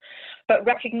 but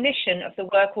recognition of the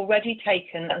work already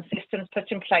taken and systems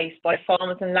put in place by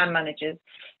farmers and land managers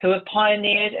who have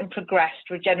pioneered and progressed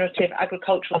regenerative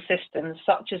agricultural systems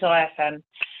such as IFM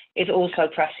is also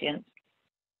prescient.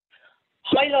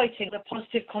 Highlighting the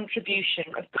positive contribution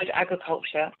of good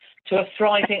agriculture to a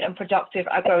thriving and productive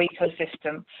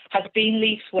agro-ecosystem has been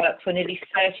Leaf's work for nearly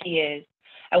 30 years,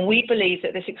 and we believe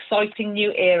that this exciting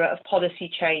new era of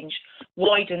policy change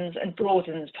widens and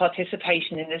broadens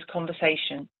participation in this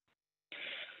conversation.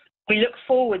 We look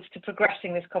forward to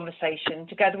progressing this conversation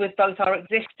together with both our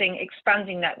existing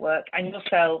expanding network and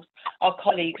yourselves, our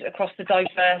colleagues across the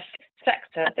diverse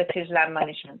sector that is land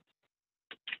management.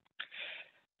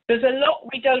 There's a lot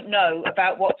we don't know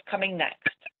about what's coming next,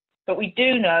 but we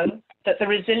do know that the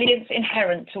resilience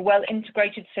inherent to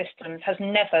well-integrated systems has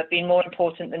never been more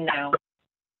important than now.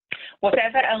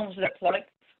 Whatever ELMS look like,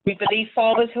 we believe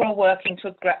farmers who are working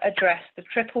to address the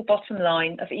triple bottom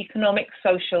line of economic,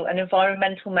 social and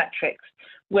environmental metrics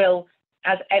will,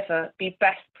 as ever, be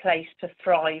best placed to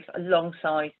thrive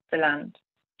alongside the land.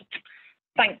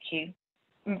 Thank you,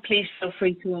 and please feel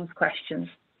free to ask questions.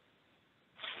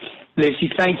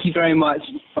 Lucy, thank you very much.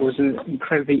 That was an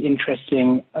incredibly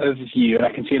interesting overview.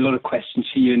 I can see a lot of questions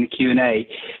for you in the Q&A.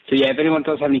 So yeah, if anyone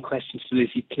does have any questions for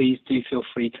Lucy, please do feel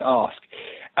free to ask.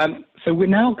 So we're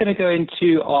now going to go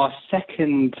into our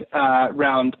second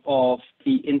round of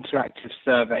the interactive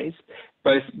surveys.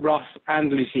 Both Russ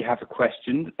and Lucy have a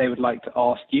question that they would like to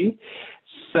ask you.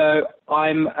 So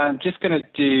I'm just going to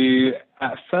do,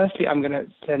 firstly, I'm going to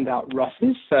send out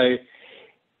Russ's. So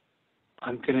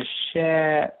I'm going to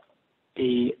share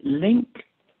the link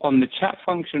on the chat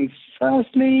function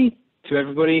firstly to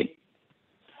everybody.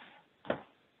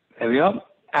 There we are.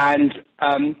 And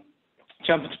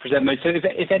jump into present mode. So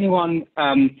if anyone,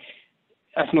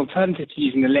 as an alternative to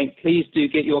using the link, please do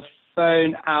get your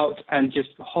phone out and just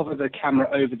hover the camera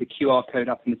over the QR code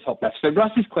up in the top left. So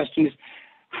Russ's question is,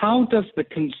 how does the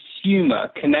consumer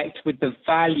connect with the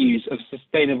values of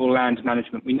sustainable land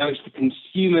management? We know it's the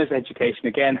consumer's education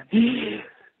again.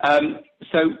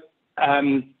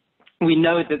 We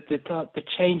know that the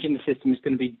change in the system is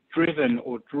going to be driven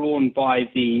or drawn by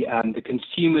the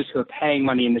consumers who are paying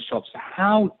money in the shops. So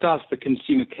how does the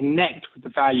consumer connect with the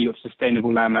value of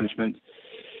sustainable land management?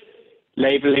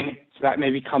 Labelling, so that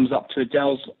maybe comes up to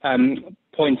Adele's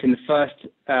point in the first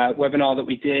webinar that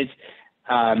we did.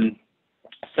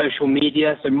 Social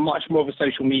media, so much more of a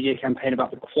social media campaign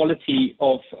about the quality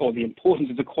of, or the importance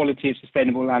of the quality of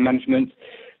sustainable land management.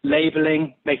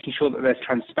 Labelling, making sure that there's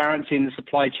transparency in the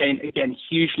supply chain, again,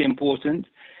 hugely important.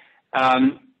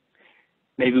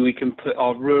 Maybe we can put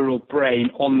our rural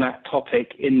brain on that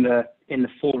topic in the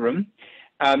forum.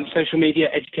 Social media,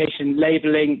 education,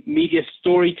 labelling, media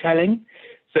storytelling.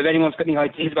 So if anyone's got any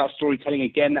ideas about storytelling,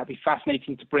 again, that'd be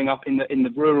fascinating to bring up in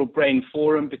the rural brain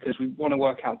forum, because we want to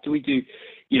work out, do we do,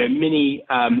 you know,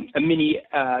 a mini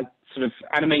sort of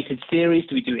animated series?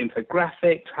 Do we do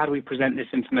infographics? How do we present this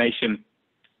information?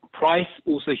 Price,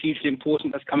 also hugely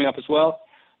important, that's coming up as well.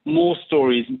 More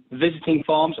stories, visiting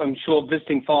farms. I'm sure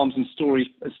visiting farms and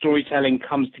storytelling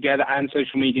comes together, and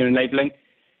social media and labelling.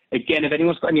 Again, if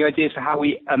anyone's got any ideas for how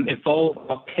we evolve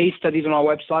our case studies on our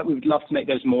website, we would love to make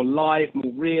those more live,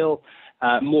 more real,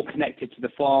 more connected to the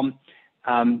farm.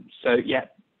 So yeah,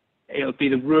 it'll be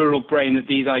the rural brain that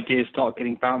these ideas start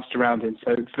getting bounced around in.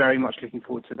 So very much looking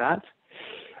forward to that.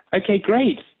 Okay,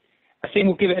 great. I think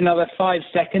we'll give it another 5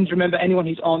 seconds. Remember, anyone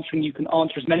who's answering, you can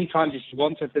answer as many times as you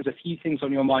want. So if there's a few things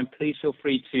on your mind, please feel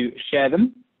free to share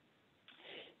them.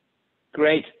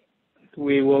 Great.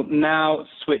 We will now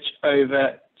switch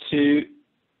over to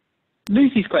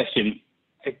Lucy's question.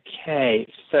 Okay,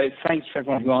 so thanks for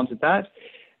everyone who answered that.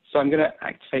 So I'm going to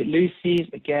activate Lucy's.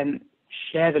 Again,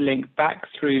 share the link back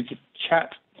through the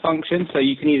chat function. So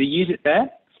you can either use it there.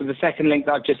 So the second link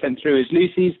that I've just sent through is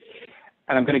Lucy's.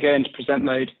 And I'm going to go into present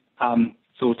mode.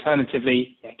 So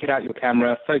alternatively, get out your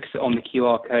camera, focus it on the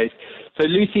QR code. So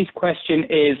Lucy's question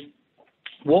is,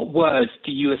 what words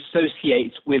do you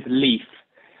associate with LEAF?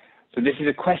 So this is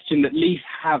a question that LEAF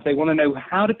have. They want to know,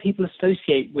 how do people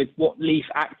associate with what LEAF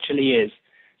actually is?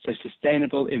 So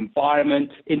sustainable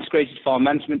environment, integrated farm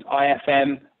management,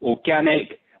 IFM,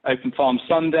 organic, open farm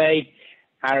Sunday,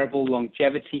 arable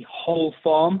longevity, whole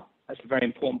farm. That's a very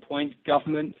important point.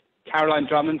 Government, Caroline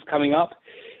Drummond's coming up.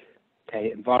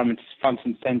 Okay, environment is front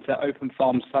and center, open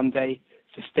farm Sunday,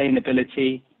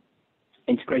 sustainability,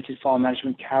 integrated farm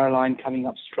management, Caroline coming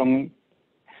up strongly.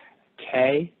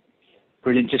 Okay,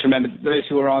 brilliant. Just remember, those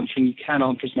who are answering, you can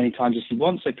answer as many times as you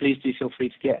want, so please do feel free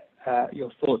to get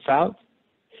your thoughts out.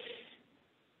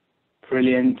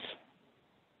 Brilliant.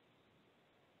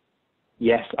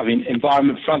 Yes, I mean,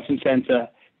 environment front and center.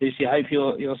 Lucy, I hope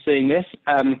you're seeing this.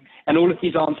 And all of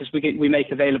these answers we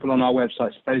make available on our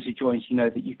website. So those who joined, you know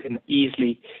that you can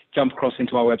easily jump across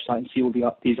into our website and see all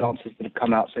these answers that have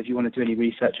come out. So if you want to do any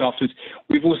research afterwards.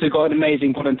 We've also got an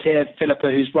amazing volunteer, Philippa,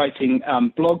 who's writing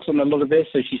blogs on a lot of this.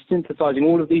 So she's synthesizing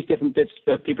all of these different bits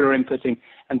that people are inputting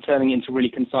and turning into really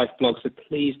concise blogs. So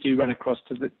please do run across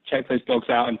to check those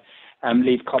blogs out and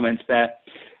leave comments there.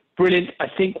 Brilliant. I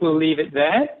think we'll leave it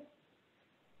there.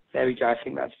 There we go. I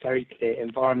think that's very clear.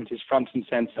 Environment is front and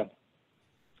center.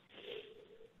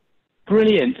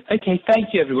 Brilliant. Okay, thank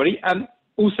you, everybody.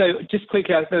 Also, just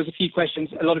quickly, there was a few questions.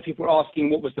 A lot of people were asking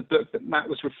what was the book that Matt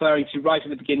was referring to right at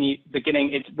the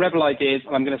beginning. It's Rebel Ideas,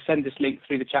 and I'm going to send this link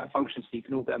through the chat function so you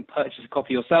can all go and purchase a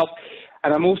copy yourself.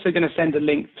 And I'm also going to send a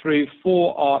link through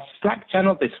for our Slack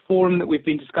channel, this forum that we've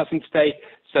been discussing today.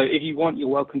 So if you want, you're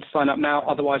welcome to sign up now.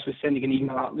 Otherwise, we're sending an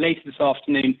email out later this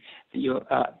afternoon that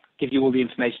will give you all the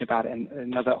information about it and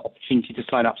another opportunity to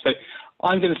sign up. So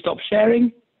I'm going to stop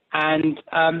sharing, and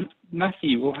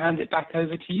Matthew, we'll hand it back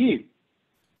over to you.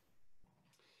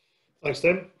 Thanks,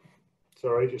 Tim.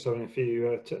 Sorry, just having a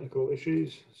few technical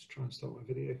issues. Let's try and start my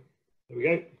video. There we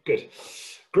go. Good.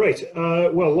 Great.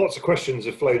 Well, lots of questions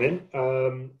have flown in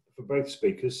for both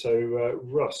speakers. So,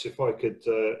 Russ, if I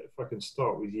can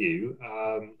start with you.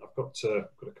 I've got a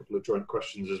couple of joint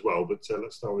questions as well, but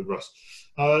let's start with Russ.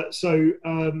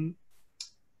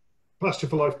 Pasture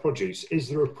for Life produce, is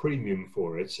there a premium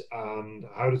for it, and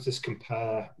how does this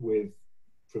compare with,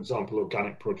 for example,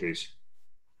 organic produce?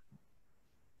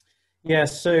 Yeah,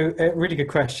 so a really good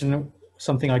question,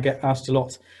 something I get asked a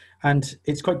lot, and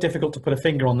it's quite difficult to put a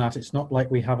finger on that. It's not like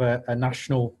we have a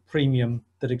national premium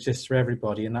that exists for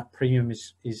everybody, and that premium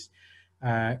is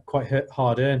quite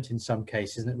hard earned in some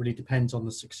cases, and it really depends on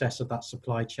the success of that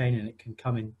supply chain, and it can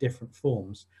come in different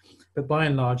forms. But by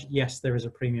and large, yes, there is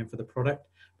a premium for the product,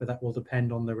 but that will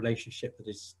depend on the relationship that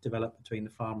is developed between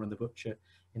the farmer and the butcher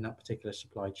in that particular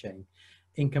supply chain.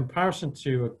 In comparison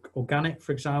to organic,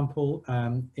 for example,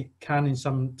 it can in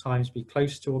some times be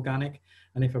close to organic.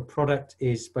 And if a product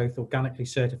is both organically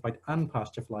certified and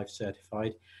Pasture for Life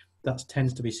certified, that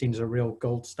tends to be seen as a real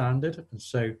gold standard. And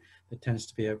so there tends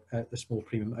to be a small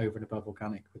premium over and above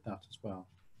organic with that as well.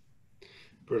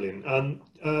 Brilliant.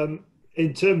 And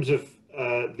in terms of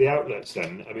the outlets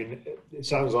then, I mean, it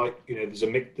sounds like, you know,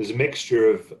 there's a mixture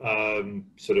of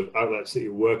sort of outlets that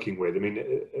you're working with. I mean,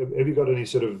 have you got any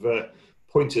sort of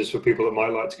pointers for people that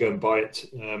might like to go and buy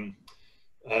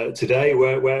it today?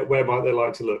 Where might they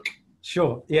like to look?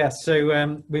 Sure. Yeah.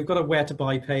 So we've got a where to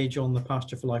buy page on the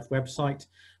Pasture for Life website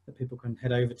that people can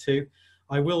head over to.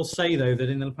 I will say though that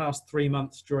in the past 3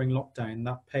 months during lockdown,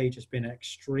 that page has been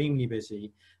extremely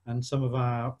busy, and some of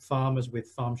our farmers with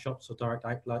farm shops or direct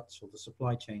outlets or the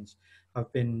supply chains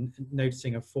have been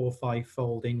noticing a 4 or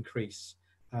 5-fold increase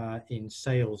in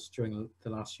sales during the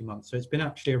last few months. So it's been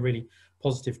actually a really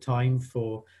positive time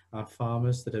for our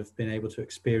farmers that have been able to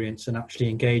experience and actually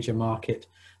engage a market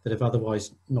that have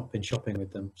otherwise not been shopping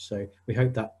with them. So we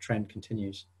hope that trend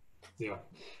continues. Yeah.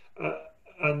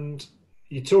 And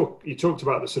you talked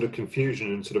about the sort of confusion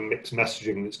and sort of mixed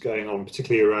messaging that's going on,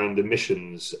 particularly around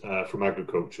emissions from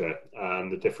agriculture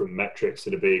and the different metrics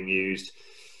that are being used.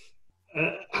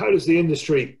 How does the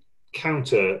industry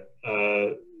counter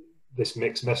this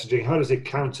mixed messaging? How does it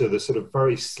counter the sort of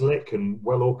very slick and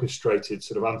well orchestrated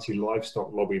sort of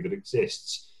anti-livestock lobby that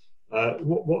exists?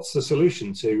 What's the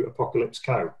solution to Apocalypse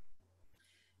Cow?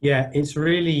 Yeah, it's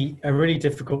really a really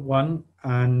difficult one,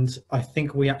 and I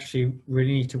think we actually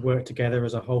really need to work together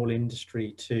as a whole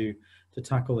industry to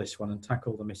tackle this one and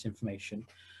tackle the misinformation.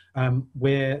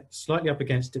 We're slightly up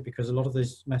against it because a lot of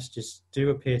those messages do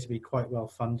appear to be quite well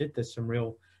funded. There's some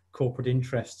real corporate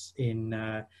interests in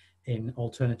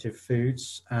alternative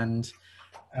foods, and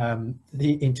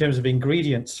in terms of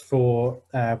ingredients for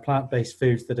plant-based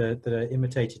foods that are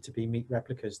imitated to be meat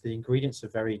replicas, the ingredients are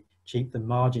very cheap, the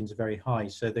margins are very high,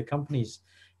 so the companies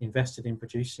invested in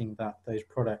producing those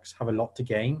products have a lot to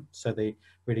gain, so they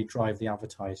really drive the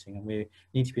advertising, and we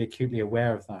need to be acutely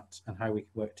aware of that and how we can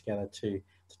work together to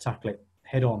tackle it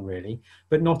head on, really,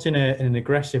 but not in an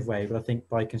aggressive way, but I think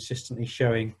by consistently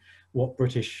showing what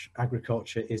British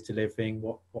agriculture is delivering,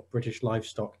 what British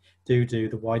livestock do,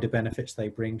 the wider benefits they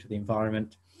bring to the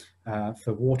environment,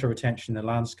 for water retention in the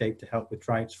landscape to help with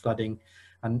droughts, flooding,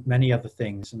 and many other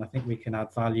things. And I think we can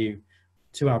add value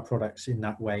to our products in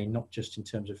that way, not just in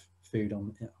terms of food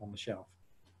on the shelf.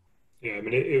 Yeah, I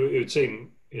mean, it would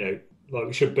seem, you know, like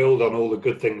we should build on all the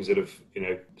good things that have, you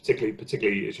know,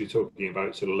 particularly as you're talking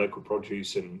about sort of local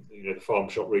produce and, you know, the farm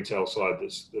shop retail side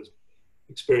that's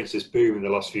experienced this boom in the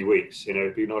last few weeks. You know,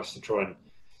 it'd be nice to try and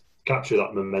capture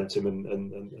that momentum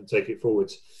and take it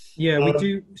forwards. Yeah, we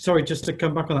do. Sorry, just to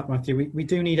come back on that, Matthew, we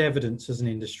do need evidence as an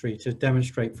industry to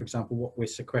demonstrate, for example, what we're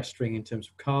sequestering in terms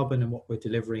of carbon and what we're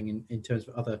delivering in terms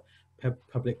of other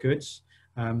public goods.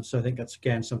 So I think that's,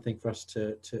 again, something for us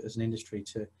to as an industry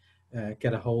to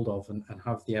get a hold of and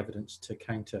have the evidence to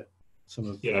counter some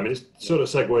of. Yeah, I mean, it sort of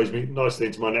segues me nicely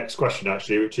into my next question,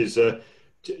 actually, which is,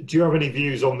 do you have any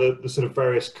views on the sort of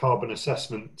various carbon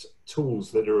assessment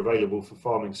tools that are available for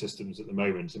farming systems at the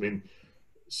moment? I mean,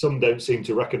 some don't seem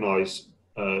to recognise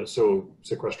soil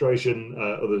sequestration,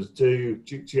 others do.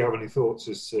 Do you have any thoughts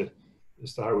as to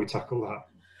how we tackle that?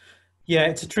 Yeah,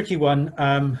 it's a tricky one,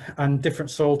 and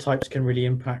different soil types can really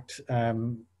impact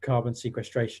carbon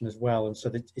sequestration as well, and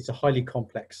so it's a highly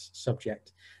complex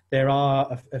subject. There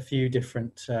are a few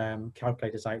different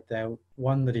calculators out there.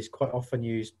 One that is quite often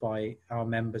used by our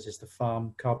members is the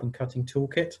Farm Carbon Cutting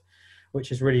Toolkit, which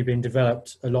has really been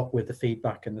developed a lot with the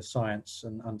feedback and the science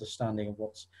and understanding of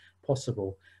what's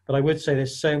possible. But I would say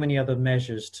there's so many other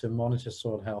measures to monitor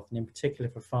soil health, and in particular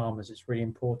for farmers, it's really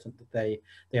important that they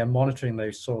are monitoring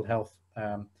those soil health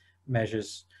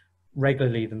measures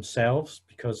regularly themselves,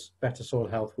 because better soil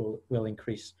health will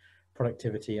increase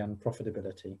productivity and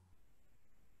profitability.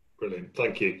 Brilliant,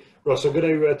 thank you. Ross, I'm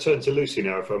going to turn to Lucy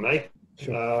now, if I may.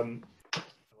 Sure.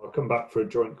 I'll come back for a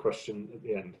joint question at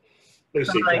the end.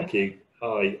 Lucy, Hi. thank you.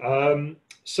 Hi.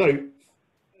 So,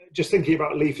 just thinking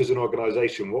about LEAF as an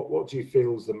organisation, what do you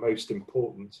feel is the most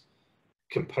important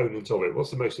component of it? What's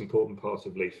the most important part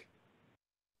of LEAF?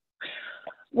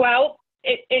 Well,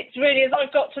 it's really, as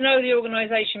I've got to know the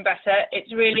organisation better,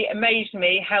 it's really amazed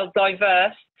me how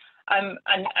diverse and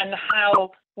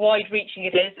how wide-reaching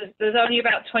it is. There's only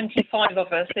about 25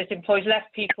 of us. It employs less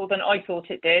people than I thought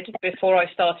it did before I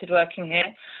started working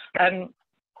here.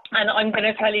 And I'm going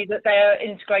to tell you that they are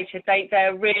integrated.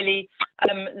 They're really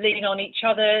leaning on each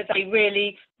other. They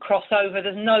really cross over.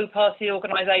 There's no part of the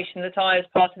organisation that I, as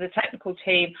part of the technical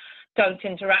team, don't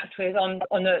interact with on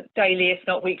a daily, if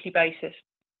not weekly basis.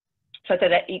 So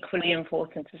they're equally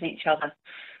important as each other.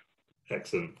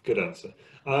 Excellent, good answer.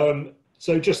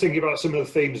 So just thinking about some of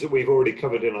the themes that we've already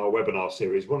covered in our webinar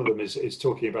series, one of them is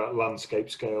talking about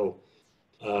landscape scale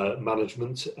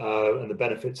management and the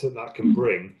benefits that can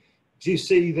bring. Do you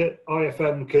see that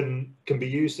IFM can be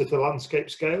used at a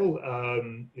landscape scale,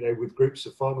 you know, with groups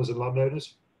of farmers and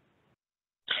landowners?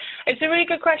 It's a really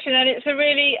good question, and it's a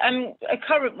really a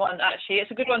current one, actually.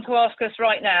 It's a good one to ask us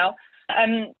right now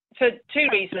for two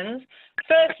reasons.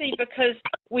 Firstly, because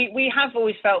we have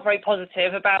always felt very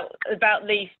positive about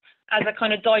LEAF as a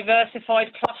kind of diversified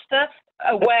cluster,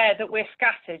 aware that we're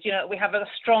scattered. You know, we have a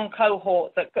strong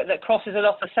cohort that crosses a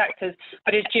lot of sectors,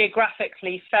 but is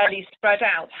geographically fairly spread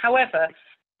out. However,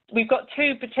 we've got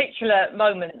two particular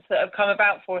moments that have come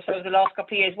about for us over the last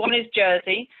couple of years. One is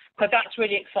Jersey, so that's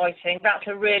really exciting. That's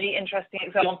a really interesting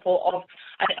example of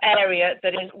an area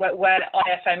that is where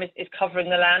IFM is covering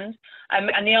the land.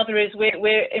 And the other is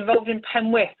we're involved in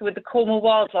Penwith with the Cornwall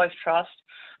Wildlife Trust.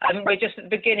 We're just at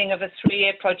the beginning of a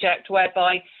 3-year project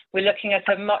whereby we're looking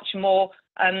at a much more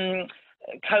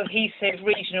cohesive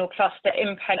regional cluster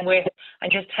in Penwith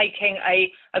and just taking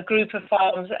a group of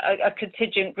farms, a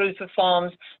contingent group of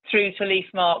farms through to leaf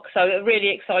mark. So really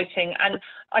exciting. And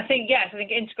I think, yes, I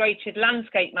think integrated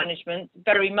landscape management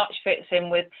very much fits in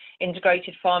with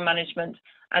integrated farm management,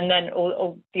 and then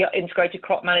all the integrated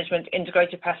crop management,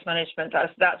 integrated pest management.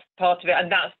 That's part of it.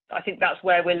 And I think that's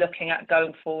where we're looking at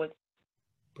going forward.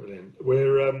 Brilliant.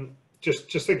 We're just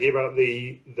thinking about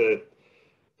the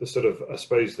sort of, I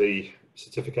suppose, the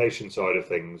certification side of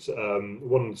things.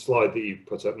 One slide that you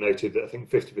put up noted that I think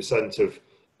 50% of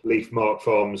leaf mark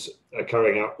farms are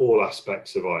carrying out all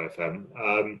aspects of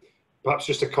IFM. Perhaps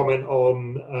just a comment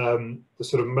on the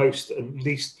sort of most and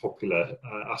least popular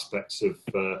aspects of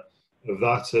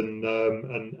that,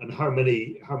 and how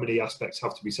many aspects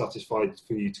have to be satisfied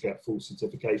for you to get full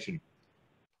certification.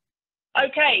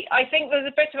 Okay, I think there's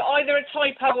a bit of either a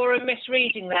typo or a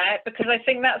misreading there, because I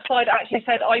think that slide actually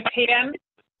said IPM.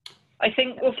 I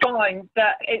think we'll find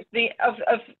that it's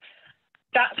of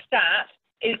that stat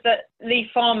is that leaf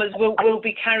farmers will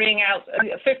be carrying out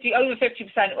over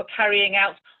 50% are carrying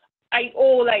out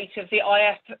all 8 of the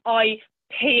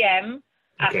IPM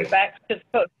aspects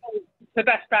for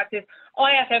best practice.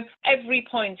 IFM, every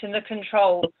point in the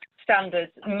control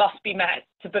standards must be met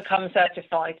to become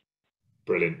certified.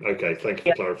 Brilliant. Okay, thank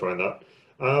you for clarifying that.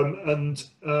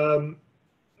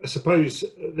 I suppose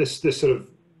this sort of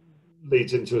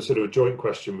leads into a sort of a joint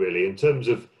question, really, in terms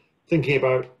of thinking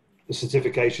about the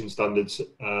certification standards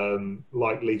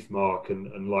like Leaf Mark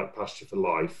and like Pasture for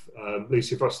Life.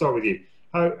 Lucy, if I start with you,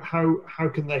 how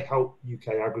can they help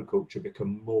UK agriculture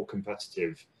become more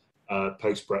competitive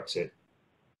post-Brexit?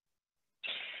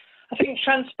 I think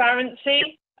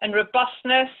transparency and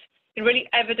robustness, and really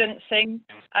evidencing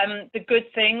the good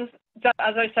things that,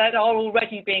 as I said, are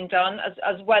already being done,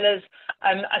 as well as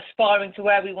aspiring to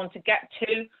where we want to get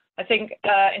to. I think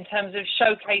in terms of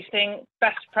showcasing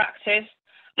best practice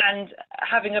and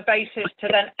having a basis to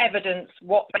then evidence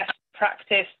what best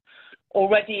practice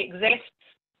already exists,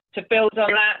 to build on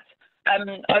that.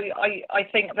 I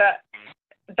think that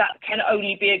that can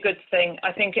only be a good thing.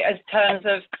 I think as terms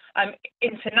of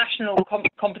international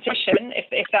competition,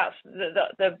 if that's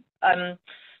the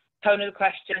tone of the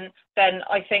question, then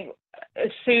I think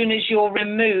as soon as you're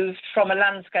removed from a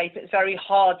landscape, it's very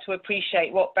hard to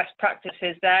appreciate what best practice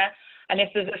is there. And if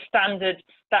there's a standard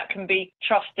that can be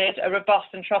trusted, a robust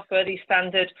and trustworthy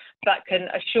standard that can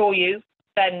assure you,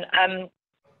 then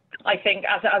I think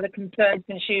as a concerned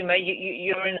consumer,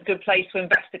 you're in a good place to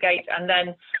investigate and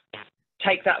then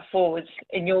take that forwards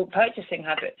in your purchasing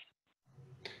habits.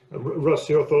 Russ,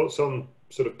 your thoughts on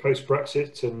sort of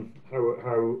post-Brexit and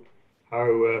how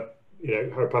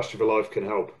Pasture for Life can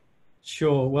help?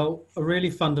 Sure. Well, a really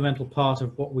fundamental part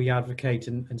of what we advocate,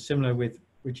 and similar with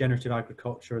regenerative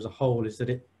agriculture as a whole, is that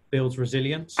it builds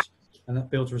resilience, and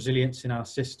that builds resilience in our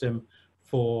system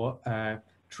for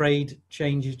trade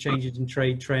changes in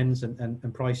trade trends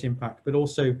and price impact, but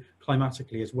also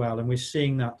climatically as well. And we're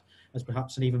seeing that as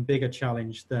perhaps an even bigger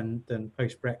challenge than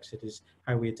post-Brexit, is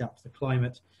how we adapt to the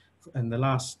climate. And the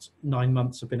last 9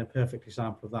 months have been a perfect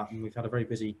example of that. And we've had a very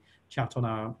busy chat on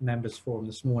our members forum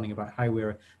this morning about how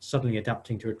we're suddenly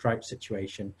adapting to a drought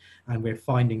situation. And we're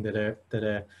finding that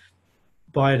a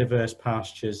biodiverse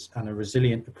pastures and a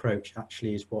resilient approach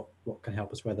actually is what can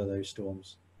help us weather those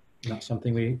storms. And that's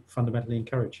something we fundamentally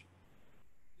encourage.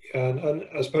 And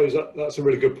I suppose that's a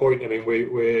really good point. I mean,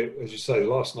 we're, as you say, the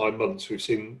last 9 months, we've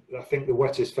seen, I think, the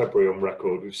wettest February on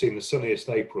record. We've seen the sunniest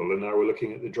April, and now we're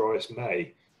looking at the driest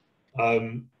May.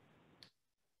 I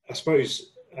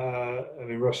suppose, I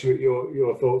mean, Russ,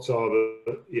 your thoughts are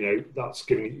that, that's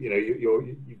giving,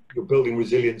 you're building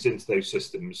resilience into those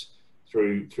systems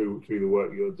through the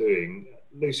work you're doing.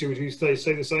 Lucy, would you say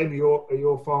the same? Are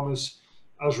your farmers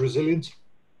as resilient?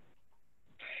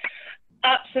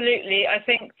 Absolutely. I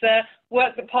think the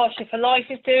work that Pasture for Life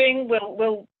is doing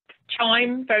will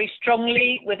chime very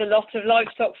strongly with a lot of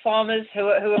livestock farmers who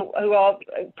are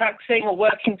practicing or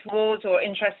working towards or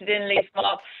interested in leaf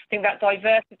mark. I think that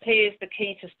diversity is the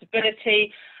key to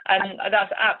stability, and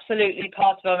that's absolutely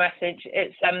part of our message.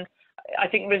 It's I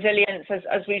think resilience,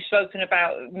 as we've spoken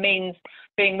about, means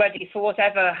being ready for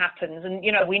whatever happens, and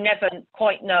we never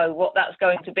quite know what that's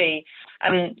going to be.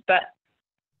 But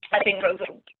I think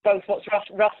both what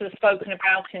Russ has spoken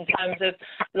about in terms of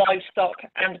livestock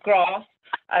and grass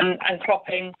and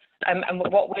cropping, and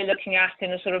what we're looking at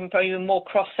in a sort of even more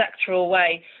cross-sectoral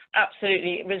way,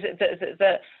 absolutely,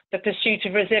 the pursuit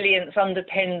of resilience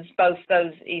underpins both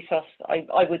those ethos,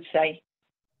 I would say.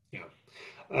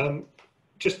 Yeah.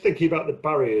 Just thinking about the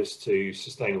barriers to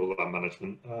sustainable land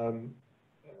management,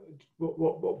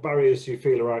 what barriers do you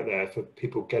feel are out there for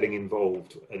people getting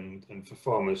involved and for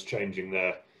farmers changing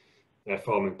their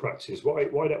farming practices? Why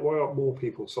aren't more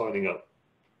people signing up?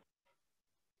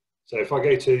 So if I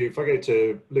go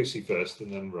to Lucy first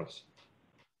and then Russ.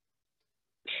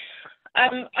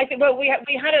 I think, well, we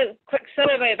had a quick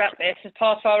survey about this as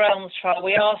part of our Elms trial.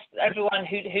 We asked everyone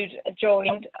who'd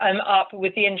joined up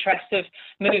with the interest of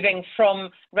moving from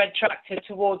red tractor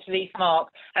towards leaf mark,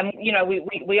 and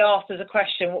we asked as a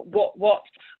question, what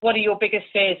are your biggest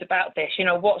fears about this?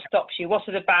 What stops you? What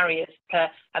are the barriers to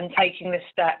taking this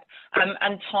step?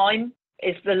 And time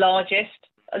is the largest.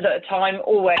 Time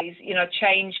always,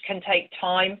 change can take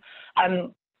time.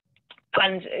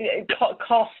 And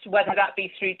cost, whether that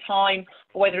be through time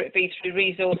or whether it be through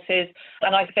resources.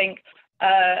 And I think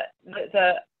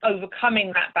the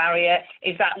overcoming that barrier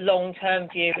is that long-term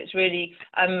view. It's really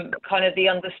kind of the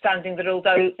understanding that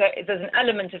although there's an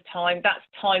element of time, that's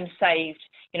time saved.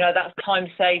 That's time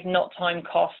saved, not time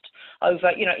cost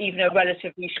over, even a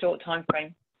relatively short time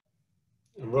frame.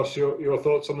 And Ross, your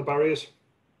thoughts on the barriers?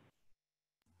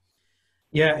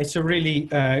 Yeah, it's a really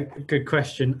good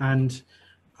question, and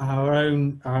our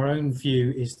own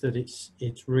view is that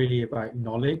it's really about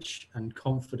knowledge and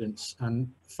confidence, and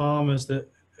farmers that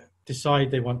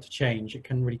decide they want to change, it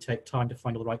can really take time to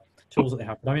find all the right tools that they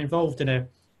have. But I'm involved in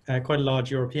a quite a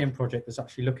large European project that's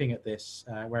actually looking at this,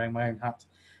 wearing my own hat,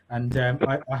 and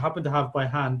I happen to have by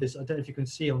hand this, I don't know if you can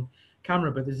see on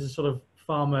camera, but there's a sort of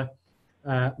farmer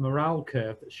morale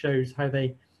curve that shows how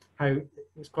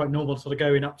it's quite normal to sort of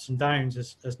go in ups and downs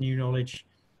as new knowledge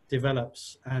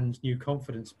develops and new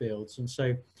confidence builds. And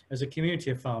so as a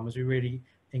community of farmers, we really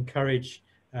encourage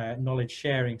knowledge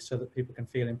sharing so that people can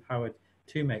feel empowered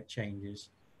to make changes.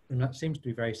 And that seems to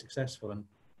be very successful, and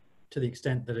to the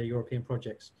extent that a European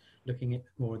project's looking at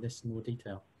more of this in more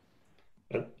detail.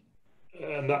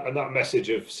 And that message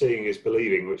of seeing is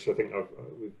believing, which I think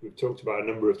we've talked about a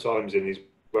number of times in these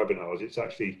webinars, it's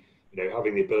actually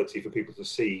having the ability for people to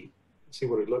see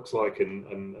what it looks like and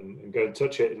go and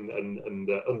touch it and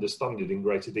understand it in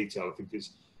greater detail, I think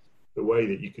is the way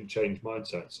that you can change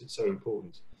mindsets. It's so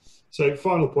important. So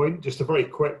final point, just a very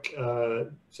quick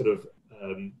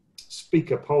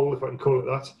speaker poll, if I can call it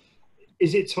that.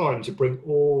 Is it time to bring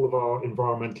all of our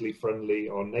environmentally friendly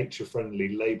or nature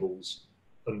friendly labels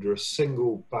under a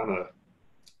single banner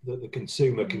that the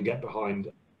consumer can get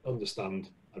behind, understand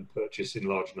and purchase in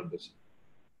large numbers?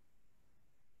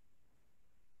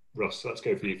 Russ, let's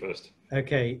go for you first.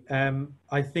 Okay,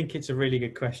 I think it's a really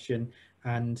good question,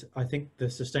 and I think the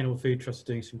Sustainable Food Trust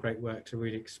are doing some great work to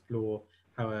really explore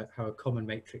how a common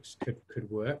matrix could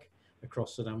work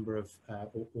across a number of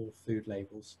all food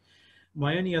labels.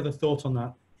 My only other thought on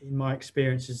that, in my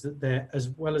experience, is that there, as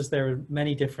well as there are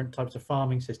many different types of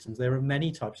farming systems, there are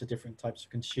many different types of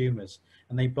consumers,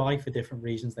 and they buy for different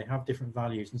reasons, they have different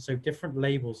values, and so different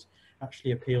labels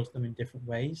actually appeal to them in different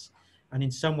ways. And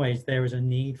in some ways, there is a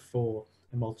need for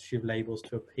a multitude of labels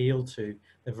to appeal to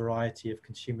the variety of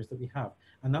consumers that we have.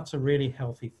 And that's a really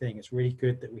healthy thing. It's really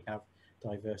good that we have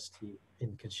diversity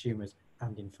in consumers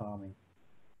and in farming.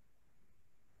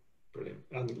 Brilliant.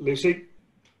 And Lucy?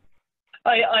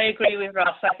 I agree with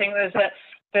Russ. I think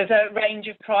there's a range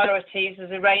of priorities,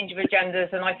 there's a range of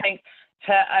agendas, and I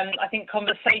think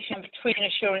conversation between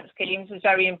assurance schemes is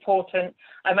very important,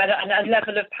 and a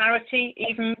level of parity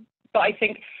even. But I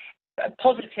think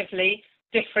positively,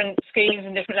 different schemes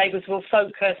and different labels will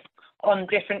focus on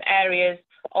different areas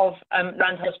of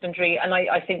land husbandry, and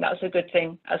I think that's a good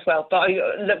thing as well. But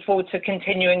I look forward to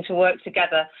continuing to work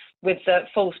together with the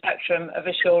full spectrum of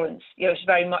assurance. It's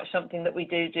very much something that we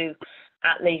do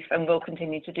at Leaf and will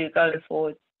continue to do going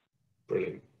forward.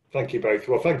 Brilliant. Thank you both.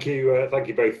 Well, thank you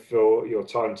both for your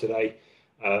time today.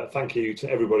 Thank you to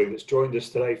everybody that's joined us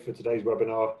today for today's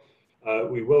webinar.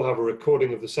 We will have a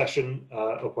recording of the session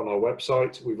up on our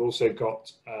website. We've also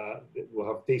got, we'll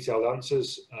have detailed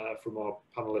answers from our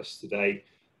panelists today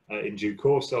in due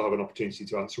course. They'll have an opportunity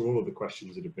to answer all of the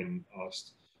questions that have been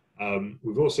asked.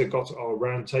 We've also got our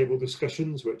roundtable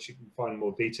discussions, which you can find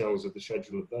more details of the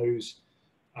schedule of those.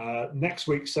 Next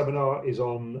week's seminar is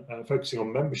on focusing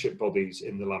on membership bodies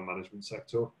in the land management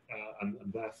sector and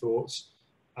their thoughts.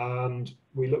 And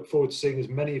we look forward to seeing as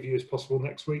many of you as possible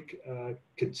next week.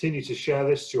 Continue to share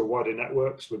this to your wider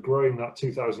networks. We're growing that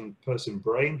 2,000 person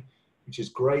brain, which is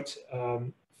great.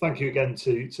 Thank you again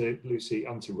to Lucy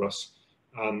and to Russ.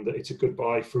 And it's a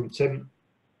goodbye from Tim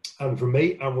and from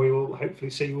me, and we will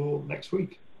hopefully see you all next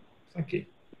week. Thank you.